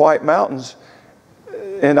from the White Mountains,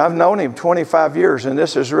 and I've known him 25 years, and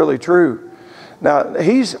this is really true. Now,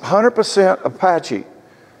 he's 100% Apache.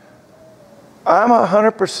 I'm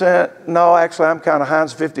 100%, no, actually, I'm kind of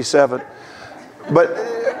Heinz 57. But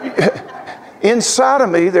inside of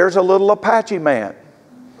me, there's a little Apache man.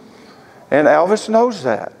 And Elvis knows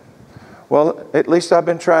that. Well, at least I've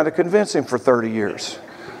been trying to convince him for 30 years.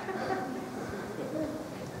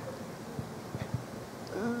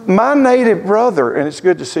 My native brother, and it's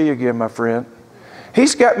good to see you again, my friend,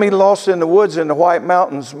 he's got me lost in the woods in the White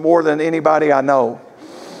Mountains more than anybody I know.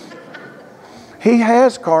 He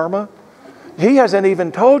has karma. He hasn't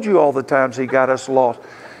even told you all the times he got us lost.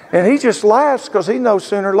 And he just laughs because he knows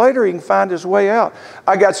sooner or later he can find his way out.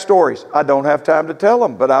 I got stories. I don't have time to tell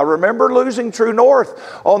them, but I remember losing true north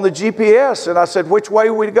on the GPS. And I said, which way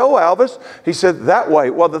we go, Elvis? He said, that way.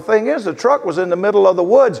 Well, the thing is, the truck was in the middle of the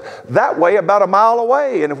woods, that way about a mile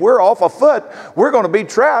away. And if we're off a foot, we're going to be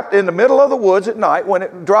trapped in the middle of the woods at night when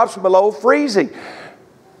it drops below freezing.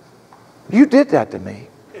 You did that to me.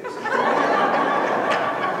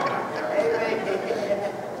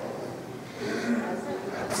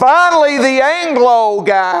 Finally, the Anglo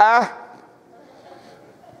guy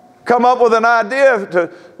come up with an idea.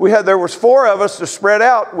 There was 4 of us to spread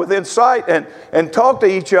out within sight and talk to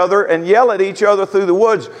each other and yell at each other through the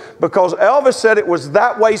woods. Because Elvis said it was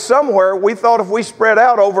that way somewhere, we thought if we spread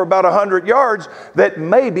out over about 100 yards, that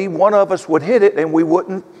maybe one of us would hit it and we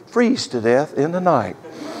wouldn't freeze to death in the night.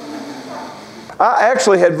 I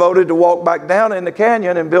actually had voted to walk back down in the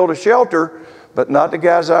canyon and build a shelter, but not the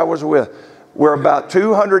guys I was with. We're about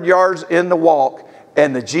 200 yards in the walk,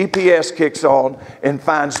 and the GPS kicks on and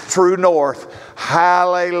finds true north.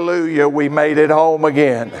 Hallelujah, we made it home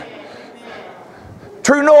again.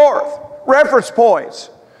 True north, reference points,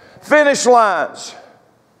 finish lines.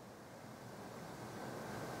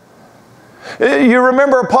 You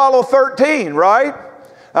remember Apollo 13, right?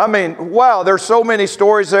 I mean, wow, there's so many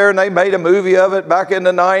stories there, and they made a movie of it back in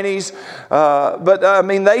the 90s. But, I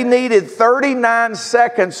mean, they needed 39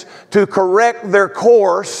 seconds to correct their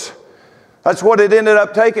course. That's what it ended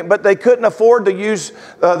up taking. But they couldn't afford to use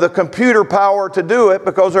the computer power to do it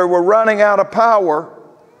because they were running out of power.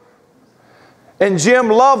 And Jim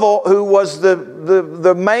Lovell, who was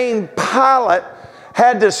the main pilot,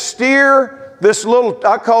 had to steer this little,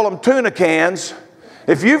 I call them tuna cans.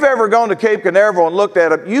 If you've ever gone to Cape Canaveral and looked at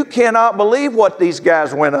them, you cannot believe what these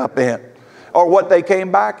guys went up in or what they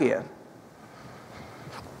came back in.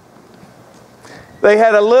 They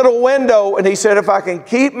had a little window, and he said, if I can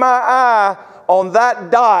keep my eye on that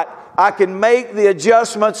dot, I can make the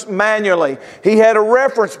adjustments manually. He had a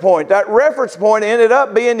reference point. That reference point ended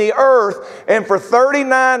up being the earth, and for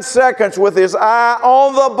 39 seconds with his eye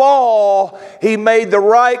on the ball, he made the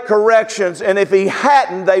right corrections, and if he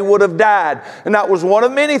hadn't, they would have died. And that was one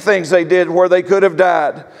of many things they did where they could have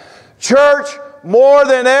died. Church, more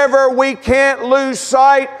than ever, we can't lose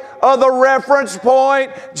sight of the reference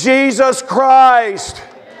point, Jesus Christ.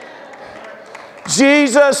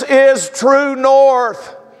 Jesus is true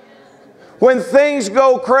north. When things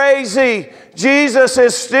go crazy, Jesus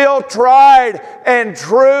is still tried and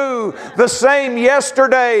true. The same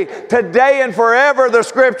yesterday, today, and forever, the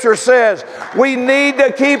Scripture says. We need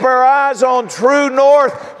to keep our eyes on true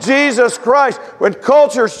north, Jesus Christ. When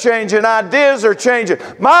culture's changing, ideas are changing.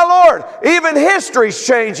 My Lord, even history's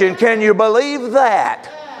changing. Can you believe that?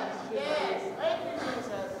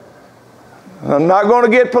 I'm not going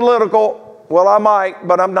to get political. Well, I might,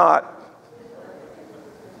 but I'm not.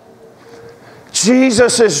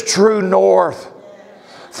 Jesus is true north.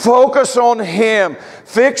 Focus on Him.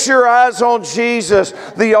 Fix your eyes on Jesus,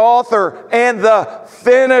 the author and the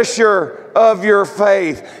finisher of your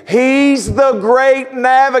faith. He's the great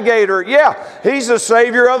navigator. Yeah, He's the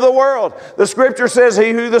Savior of the world. The Scripture says,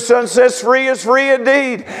 He who the Son sets free is free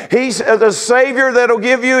indeed. He's the Savior that'll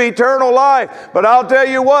give you eternal life. But I'll tell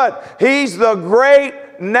you what, He's the great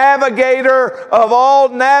navigator of all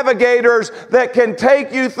navigators that can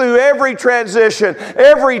take you through every transition,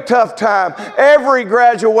 every tough time, every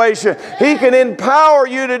graduation. He can empower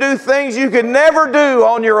you to do things you could never do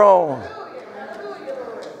on your own.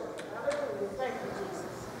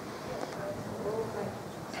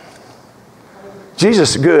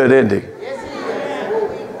 Jesus is good, isn't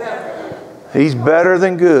He? He's better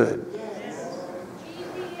than good.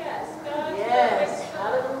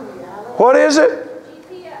 What is it?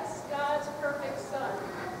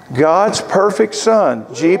 God's perfect Son,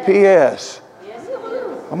 GPS.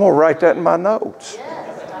 I'm going to write that in my notes.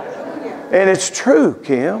 And it's true,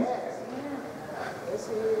 Kim.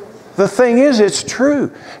 The thing is, it's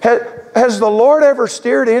true. Has the Lord ever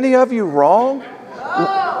steered any of you wrong?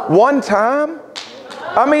 One time?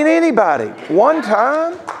 I mean, anybody. One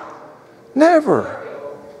time? Never.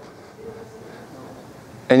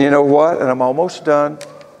 And you know what? And I'm almost done.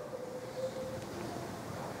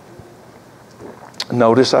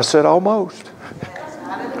 Notice I said almost.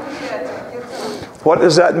 What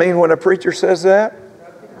does that mean when a preacher says that?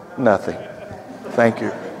 Nothing. Thank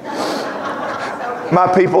you. My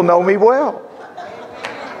people know me well.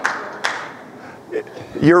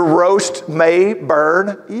 Your roast may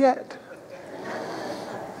burn yet.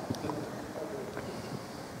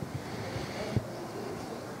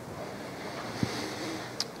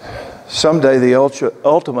 Someday the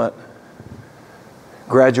ultimate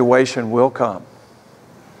graduation will come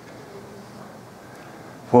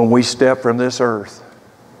when we step from this earth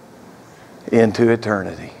into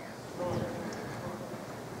eternity.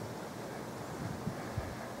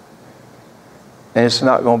 And it's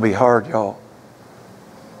not going to be hard, y'all,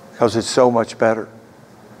 because it's so much better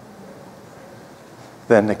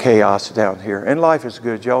than the chaos down here. And life is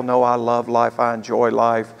good. Y'all know I love life. I enjoy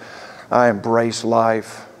life. I embrace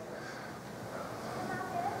life.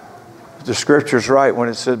 The scripture's right when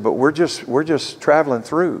it said, but we're just traveling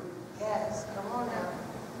through. Yes, come on now.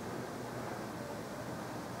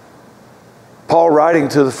 Paul, writing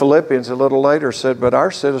to the Philippians a little later, said, but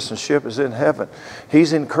our citizenship is in heaven.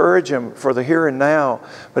 He's encouraging for the here and now,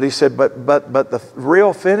 but he said, but the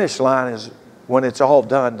real finish line is when it's all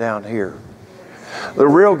done down here. The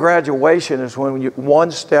real graduation is when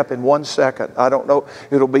one step in 1 second. I don't know,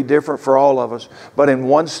 it'll be different for all of us. But in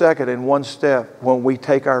 1 second, in one step, when we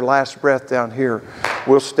take our last breath down here,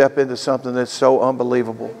 we'll step into something that's so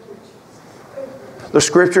unbelievable. The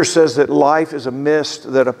scripture says that life is a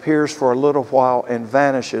mist that appears for a little while and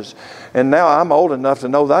vanishes. And now I'm old enough to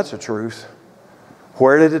know that's the truth.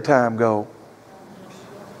 Where did the time go?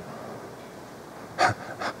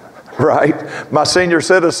 Right? My senior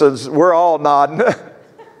citizens, we're all nodding.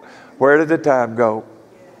 Where did the time go?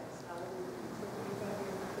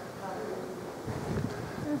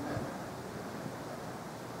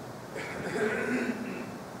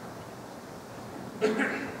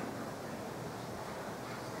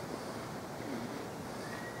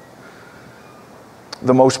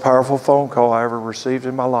 The most powerful phone call I ever received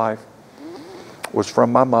in my life was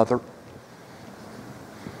from my mother.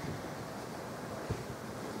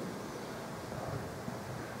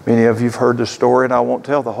 Many of you have heard the story, and I won't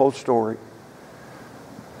tell the whole story.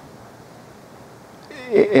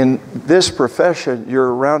 In this profession,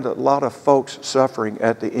 you're around a lot of folks suffering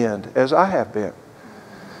at the end, as I have been.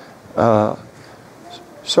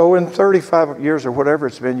 So in 35 years or whatever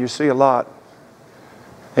it's been, you see a lot,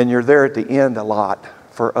 and you're there at the end a lot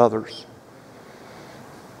for others.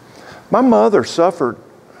 My mother suffered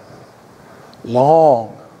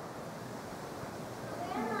long.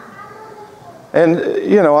 And,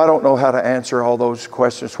 you know, I don't know how to answer all those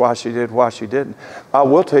questions, why she did, why she didn't. I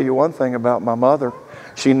will tell you one thing about my mother.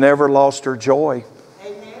 She never lost her joy.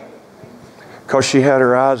 Because she had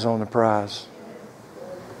her eyes on the prize.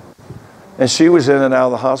 And she was in and out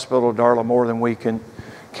of the hospital, darling, more than we can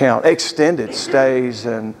count. Extended stays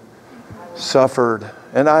and suffered.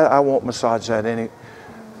 And I won't massage that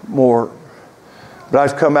anymore. But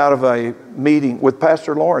I've come out of a meeting with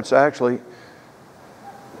Pastor Lawrence, actually.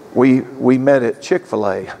 We met at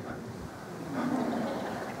Chick-fil-A.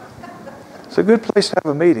 It's a good place to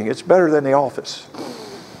have a meeting. It's better than the office.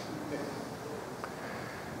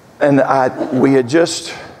 And we had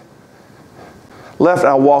just left, and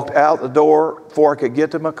I walked out the door before I could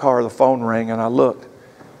get to my car. The phone rang, and I looked,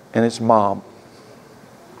 and it's Mom.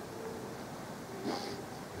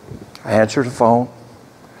 I answered the phone.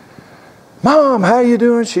 Mom, how you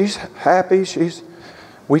doing? She's happy.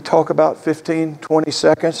 We talk about 15, 20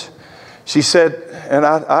 seconds. She said, and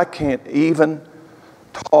I can't even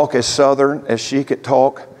talk as Southern as she could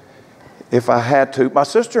talk if I had to. My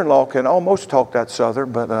sister-in-law can almost talk that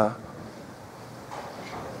Southern, but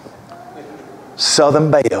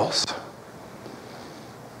Southern Bells.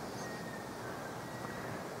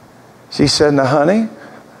 She said, now, honey,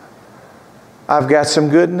 I've got some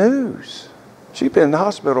good news. She'd been in the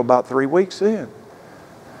hospital about 3 weeks then.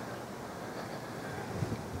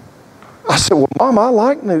 I said, well, Mom, I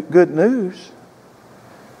like good news.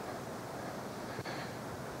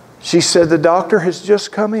 She said, the doctor has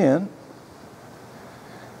just come in,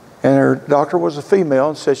 and her doctor was a female,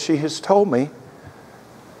 and said she has told me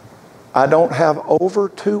I don't have over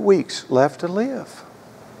 2 weeks left to live.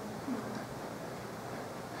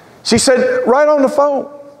 She said, right on the phone.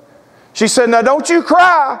 She said, now don't you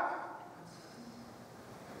cry.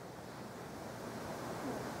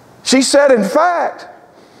 She said, in fact,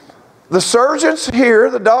 the surgeon's here,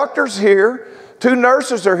 the doctor's here, 2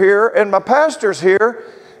 nurses are here, and my pastor's here.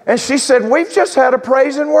 And she said, we've just had a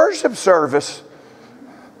praise and worship service.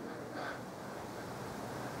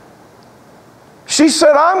 She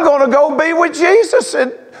said, I'm going to go be with Jesus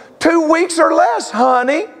in 2 weeks or less,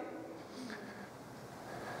 honey.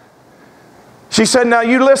 She said, now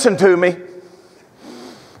you listen to me.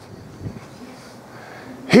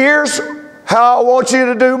 Here's how I want you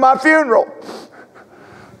to do my funeral.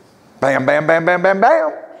 Bam, bam, bam, bam, bam,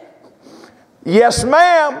 bam. Yes,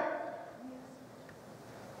 ma'am.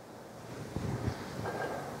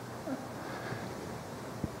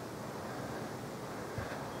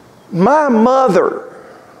 My mother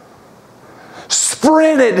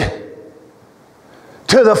sprinted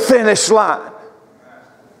to the finish line.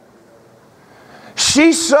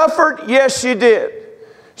 She suffered, yes, she did.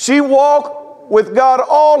 She walked with God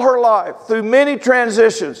all her life through many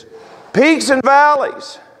transitions, peaks and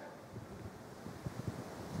valleys.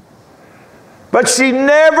 But she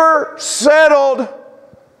never settled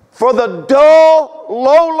for the dull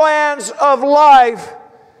lowlands of life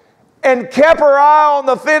and kept her eye on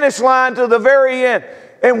the finish line to the very end.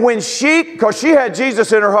 And when because she had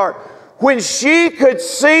Jesus in her heart, when she could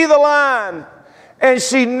see the line and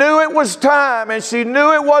she knew it was time and she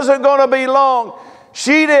knew it wasn't going to be long,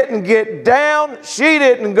 she didn't get down. She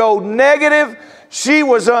didn't go negative. She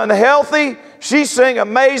was unhealthy. She sang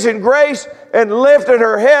Amazing Grace and lifted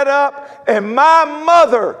her head up. And my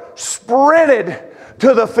mother sprinted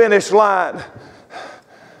to the finish line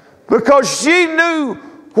because she knew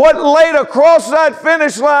what laid across that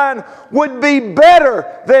finish line would be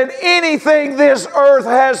better than anything this earth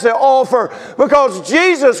has to offer, because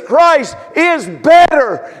Jesus Christ is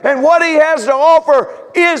better, and what He has to offer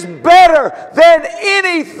is better than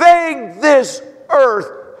anything this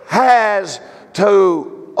earth has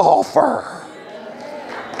to offer.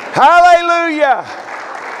 Hallelujah!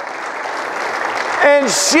 And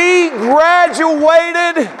she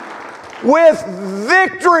graduated with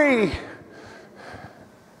victory.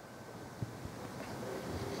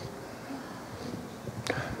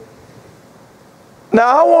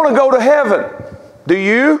 Now, I want to go to heaven. Do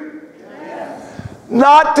you? Yes.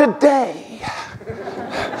 Not today.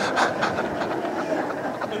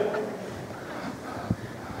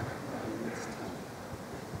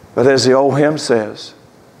 But as the old hymn says,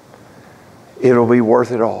 it'll be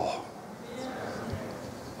worth it all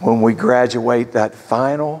when we graduate that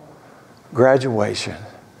final graduation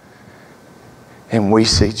and we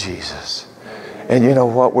see Jesus. And you know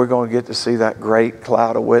what? We're going to get to see that great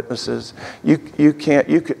cloud of witnesses. You can't,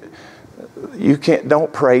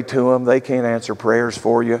 don't pray to them. They can't answer prayers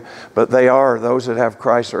for you. But they are, those that have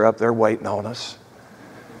Christ are up there waiting on us.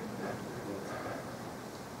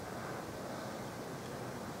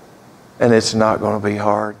 And it's not going to be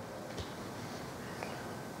hard.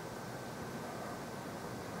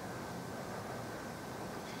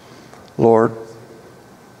 Lord,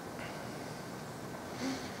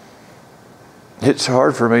 it's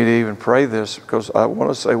hard for me to even pray this because I want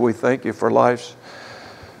to say we thank you for life's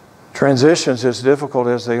transitions, as difficult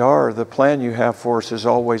as they are. The plan you have for us is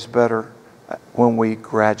always better when we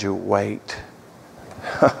graduate.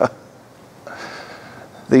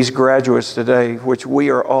 These graduates today, which we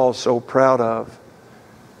are all so proud of,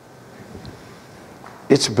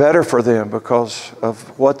 it's better for them because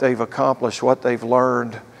of what they've accomplished, what they've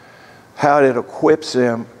learned, how it equips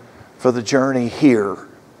them for the journey here.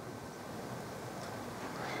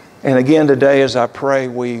 And again today, as I pray,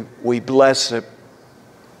 we bless them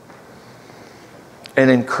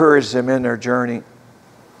and encourage them in their journey.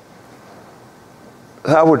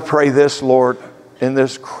 I would pray this, Lord, in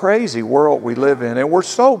this crazy world we live in, and we're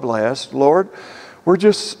so blessed, Lord. We're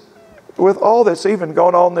just, with all that's even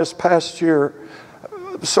gone on this past year,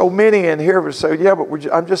 so many in here would say, yeah,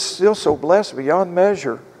 but I'm just still so blessed beyond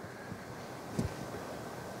measure.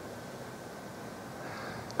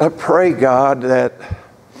 I pray, God, that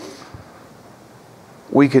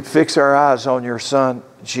we could fix our eyes on your Son,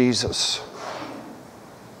 Jesus.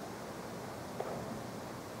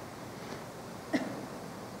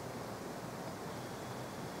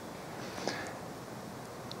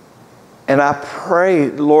 And I pray,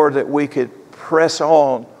 Lord, that we could press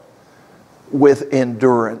on with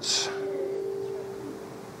endurance.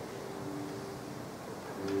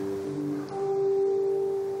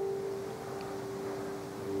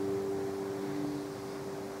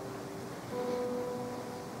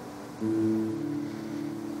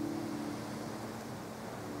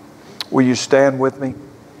 Will you stand with me?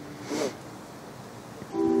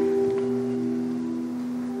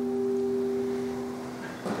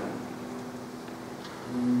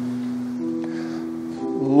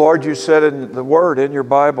 Lord, you said in the Word, in your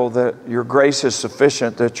Bible, that your grace is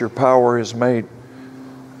sufficient, that your power is made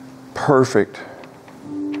perfect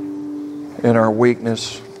in our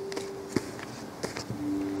weakness.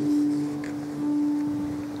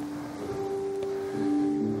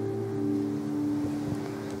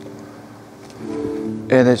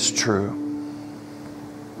 And it's true.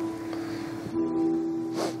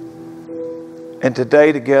 And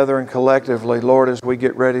today, together and collectively, Lord, as we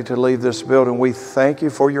get ready to leave this building, we thank you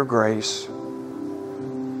for your grace.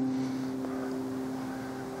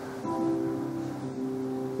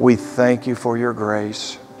 We thank you for your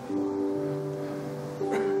grace.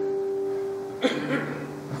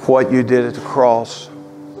 What you did at the cross.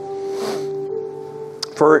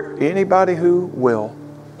 For anybody who will.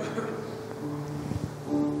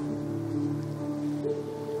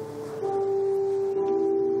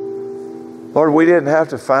 Lord, we didn't have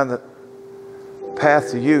to find the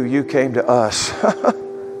path to you. You came to us.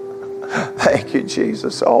 Thank you,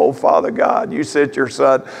 Jesus. Oh, Father God, you sent your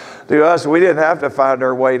Son to us. We didn't have to find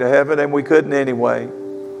our way to heaven, and we couldn't anyway.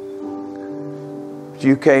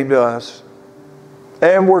 You came to us,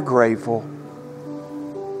 and we're grateful.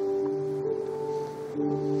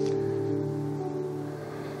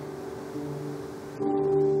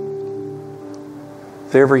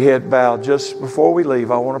 With every head bowed, just before we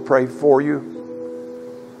leave, I want to pray for you.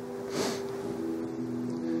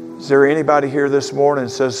 Is there anybody here this morning that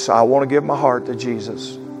says, I want to give my heart to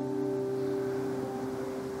Jesus?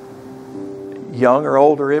 Young or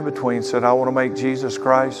old or in between, said, I want to make Jesus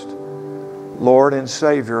Christ Lord and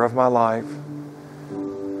Savior of my life.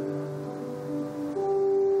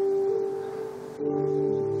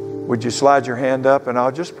 Would you slide your hand up, and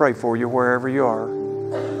I'll just pray for you wherever you are.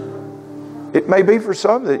 It may be for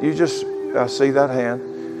some that you just, I see that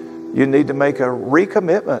hand, you need to make a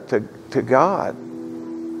recommitment to God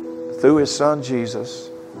through His Son Jesus.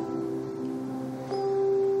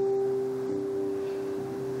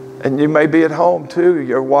 And you may be at home too,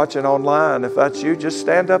 you're watching online. If that's you, just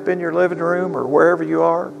stand up in your living room or wherever you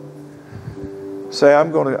are. Say,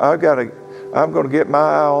 I'm going to get my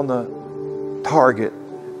eye on the target,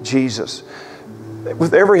 Jesus.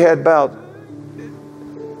 With every head bowed,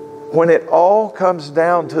 when it all comes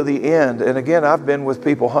down to the end, and again, I've been with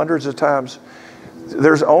people hundreds of times,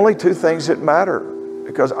 there's only two things that matter,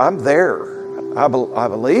 because I'm there. I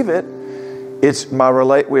believe it. Is my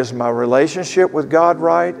relationship with God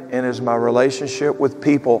right, and is my relationship with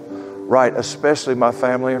people right, especially my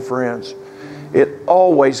family and friends. It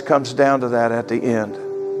always comes down to that at the end.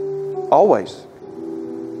 Always.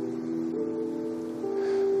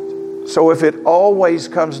 So if it always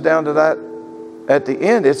comes down to that at the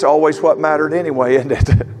end, it's always what mattered anyway, isn't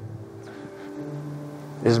it?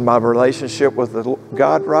 Is my relationship with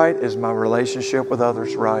God right? Is my relationship with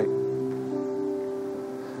others right?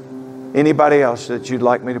 Anybody else that you'd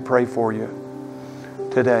like me to pray for you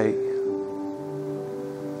today?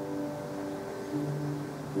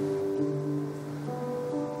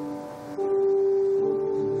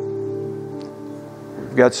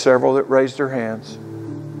 We've got several that raised their hands.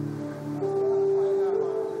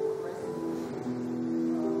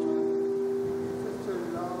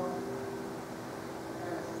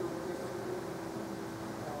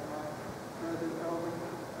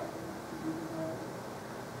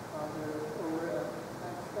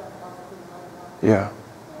 Yeah.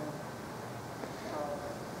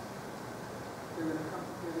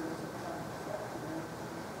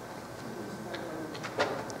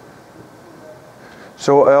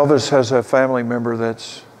 So Elvis has a family member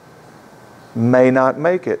that's may not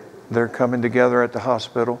make it. They're coming together at the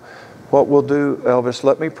hospital. What we'll do, Elvis,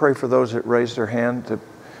 let me pray for those that raise their hand to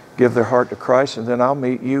give their heart to Christ, and then I'll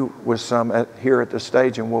meet you with some here at the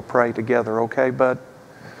stage, and we'll pray together. Okay, bud?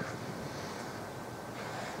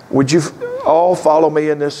 Would you all follow me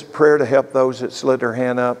in this prayer to help those that slid their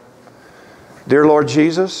hand up? Dear Lord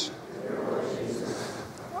Jesus,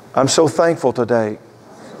 I'm so thankful today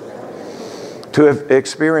to have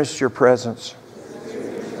experienced your presence.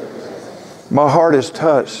 My heart is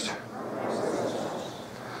touched.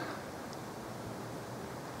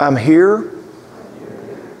 I'm here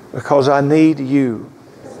because I need you.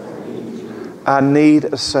 I need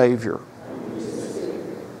a Savior.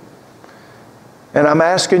 And I'm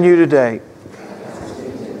asking you today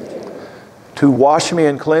to wash me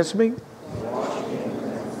and cleanse me.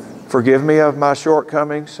 Forgive me of my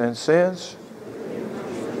shortcomings and sins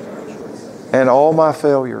and all my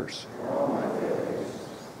failures.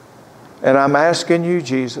 And I'm asking you,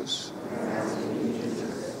 Jesus,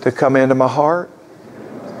 to come into my heart,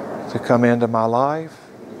 to come into my life,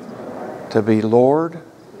 to be Lord,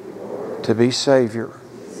 to be Savior.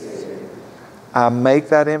 I make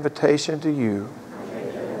that invitation to you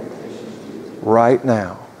right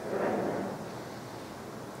now.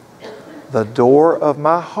 The door of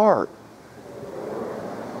my heart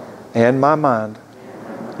and my mind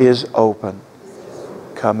is open.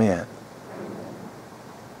 Come in.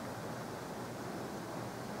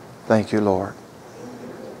 Thank you, Lord.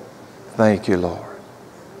 Thank you, Lord.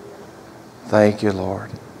 Thank you, Lord.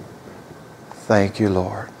 Thank you,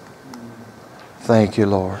 Lord. Thank you,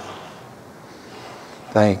 Lord.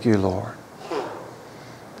 Thank you, Lord.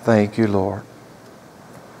 Thank you, Lord.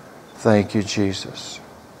 Thank you, Jesus.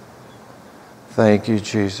 Thank you,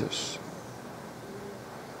 Jesus.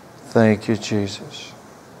 Thank you, Jesus.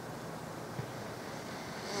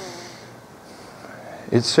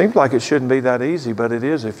 It seems like it shouldn't be that easy, but it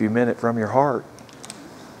is if you meant it from your heart.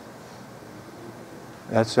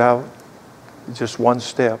 That's how, just one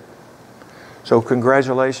step. So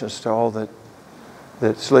congratulations to all that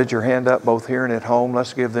slid your hand up, both here and at home.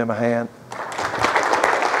 Let's give them a hand.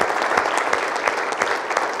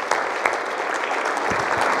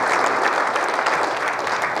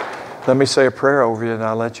 Let me say a prayer over you and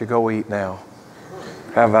I'll let you go eat now.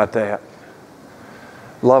 How about that?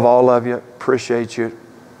 Love all of you. Appreciate you.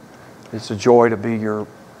 It's a joy to be your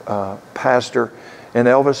pastor. And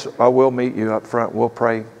Elvis, I will meet you up front. We'll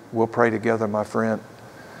pray together, my friend.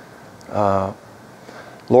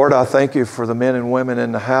 Lord, I thank you for the men and women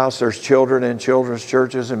in the house. There's children in children's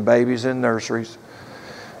churches and babies in nurseries.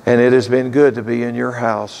 And it has been good to be in your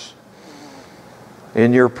house,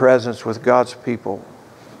 in your presence with God's people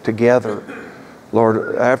together.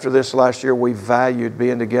 Lord, after this last year, we valued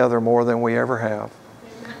being together more than we ever have.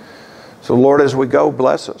 So Lord, as we go,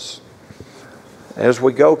 bless us. As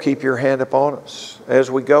we go, keep your hand upon us. As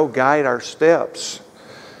we go, guide our steps.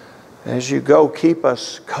 As you go, keep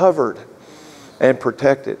us covered and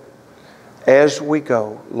protected. As we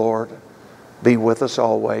go, Lord, be with us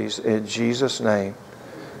always. In Jesus' name.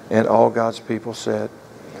 And all God's people said,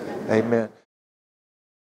 amen.